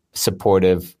are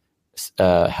supportive,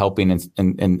 helping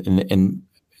and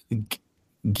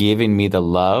giving me the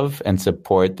love and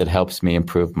support that helps me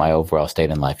improve my overall state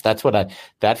in life.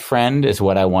 That friend is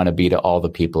what I want to be to all the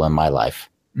people in my life.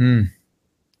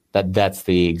 That's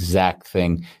the exact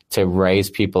thing, to raise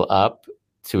people up,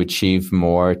 to achieve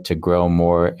more, to grow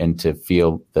more, and to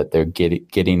feel that they're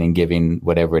getting and giving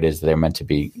whatever it is they're meant to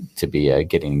be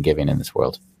getting and giving in this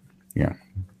world. Yeah.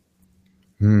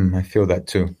 I feel that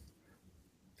too.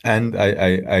 And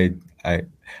I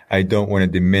don't want to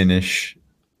diminish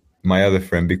my other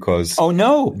friend because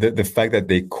the fact that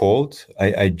they called,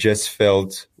 I just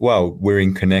felt, wow, we're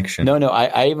in connection. No,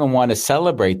 I even want to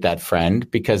celebrate that friend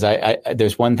because I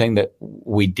there's one thing that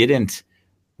we didn't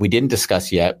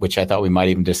discuss yet, which I thought we might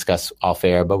even discuss off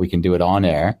air, but we can do it on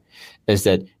air, is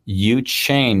that you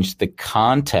changed the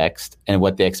context and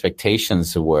what the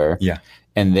expectations were. Yeah.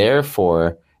 And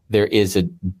therefore there is a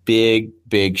big,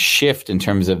 big shift in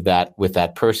terms of that with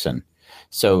that person.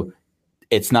 So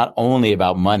it's not only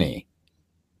about money.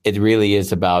 It really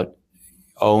is about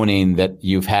owning that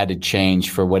you've had to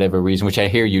change for whatever reason, which I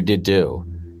hear you did do.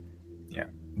 Yeah.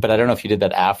 But I don't know if you did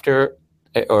that after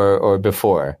or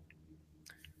before.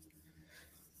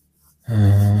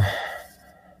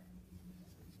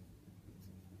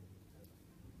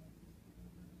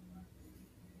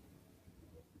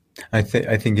 I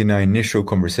think in our initial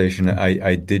conversation,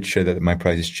 I did share that my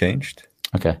prices changed.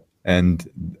 Okay. And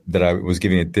that I was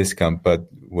giving a discount, but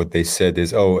what they said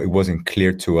is, it wasn't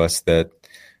clear to us that,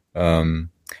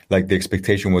 like the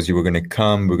expectation was you were going to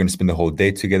come, we're going to spend the whole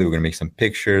day together, we're going to make some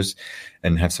pictures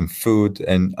and have some food.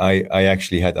 And I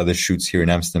actually had other shoots here in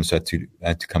Amsterdam, so I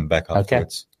had to come back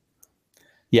afterwards. Okay.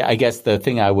 Yeah, I guess the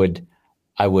thing I would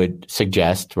I would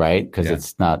suggest, right? Because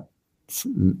it's not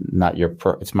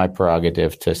it's my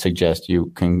prerogative to suggest.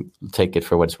 You can take it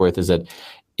for what it's worth. Is that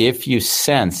if you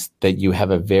sense that you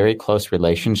have a very close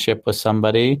relationship with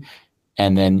somebody,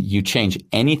 and then you change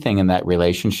anything in that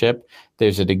relationship,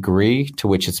 there's a degree to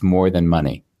which it's more than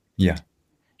money. Yeah.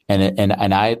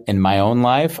 And I, in my own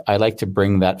life, I like to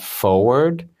bring that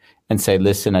forward and say,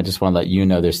 listen, I just want to let you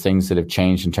know there's things that have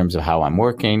changed in terms of how I'm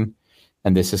working.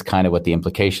 And this is kind of what the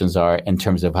implications are in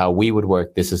terms of how we would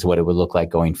work. This is what it would look like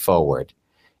going forward.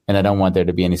 And I don't want there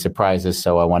to be any surprises.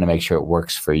 So I want to make sure it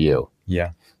works for you.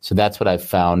 Yeah. So that's what I've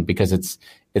found, because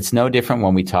it's no different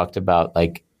when we talked about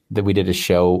like that we did a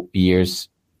show years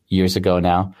ago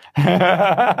now.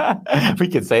 We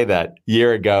could say that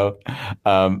year ago,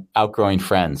 outgrowing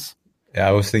friends. Yeah,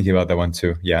 I was thinking about that one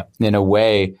too. Yeah. In a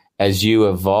way, as you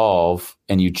evolve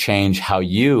and you change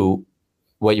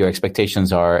what your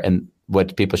expectations are and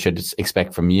what people should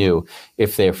expect from you,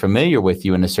 if they're familiar with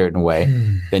you in a certain way,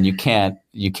 then you can't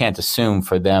assume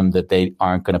for them that they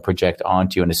aren't going to project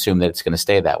onto you and assume that it's going to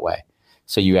stay that way.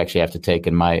 So you actually have to take,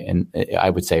 I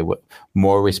would say,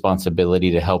 more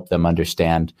responsibility to help them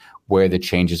understand where the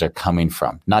changes are coming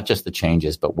from. Not just the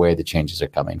changes, but where the changes are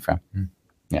coming from.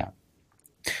 Yeah.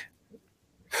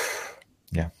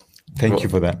 Yeah. Thank you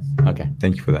for that. Okay.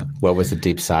 Thank you for that. What was the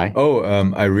deep sigh? Oh,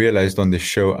 I realized on the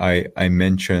show I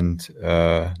mentioned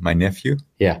my nephew.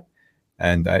 Yeah.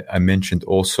 And I mentioned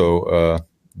also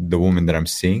the woman that I'm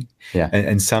seeing. Yeah.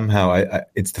 And somehow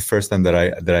it's the first time that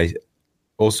I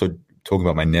also talking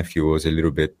about my nephew was a little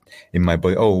bit in my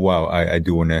body. Oh, wow. I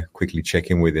do want to quickly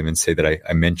check in with him and say that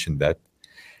I mentioned that.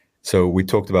 So we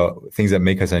talked about things that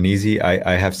make us uneasy.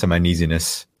 I have some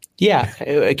uneasiness.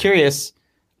 Yeah. Curious.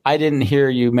 I didn't hear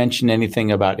you mention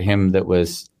anything about him that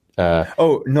was.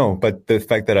 Oh, no. But the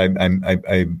fact that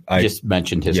I just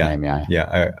mentioned his name. Yeah.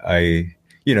 Yeah.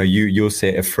 You'll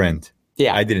say a friend.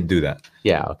 Yeah. I didn't do that.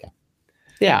 Yeah. Okay.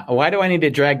 Yeah. Why do I need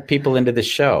to drag people into the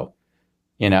show?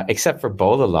 Except for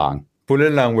Bolalong.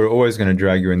 Bolalong, we're always going to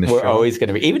drag you in the show. We're always going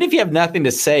to be. Even if you have nothing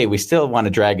to say, we still want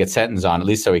to drag a sentence on, at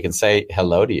least so we can say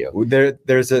hello to you.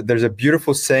 There's a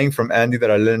beautiful saying from Andy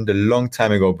that I learned a long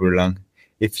time ago, Bolalong.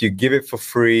 If you give it for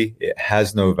free, it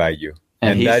has no value.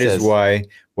 And that is why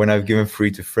when I've given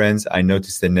free to friends, I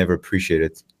notice they never appreciate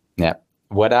it. Yeah.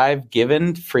 What I've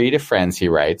given free to friends, he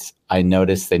writes, I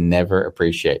notice they never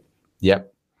appreciate.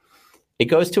 Yep. It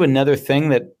goes to another thing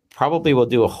that probably we'll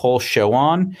do a whole show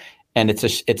on. And it's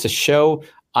a show.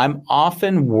 I'm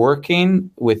often working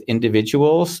with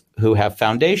individuals who have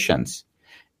foundations,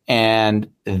 and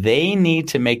they need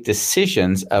to make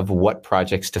decisions of what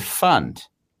projects to fund.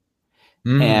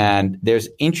 And there's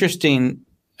interesting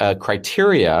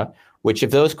criteria, which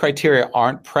if those criteria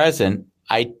aren't present,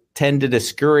 I tend to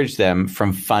discourage them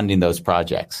from funding those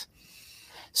projects.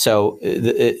 So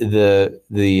the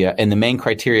main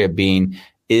criteria being,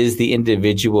 is the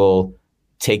individual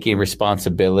taking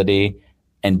responsibility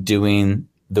and doing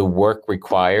the work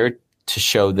required to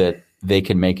show that they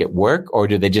can make it work, or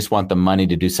do they just want the money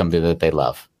to do something that they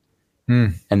love?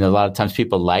 And a lot of times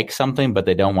people like something, but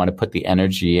they don't want to put the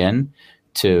energy in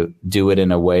to do it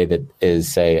in a way that is,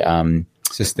 say,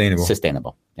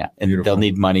 sustainable. Yeah. And Beautiful. They'll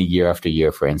need money year after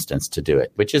year, for instance, to do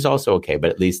it, which is also okay. But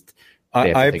at least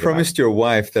I promised your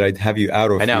wife that I'd have you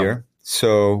out of here.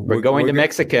 So we're going to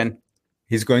Mexican.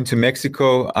 He's going to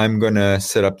Mexico. I'm going to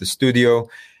set up the studio.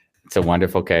 It's a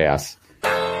wonderful chaos.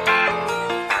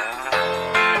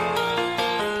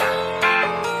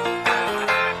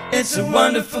 It's a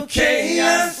wonderful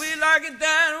chaos. We like it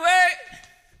that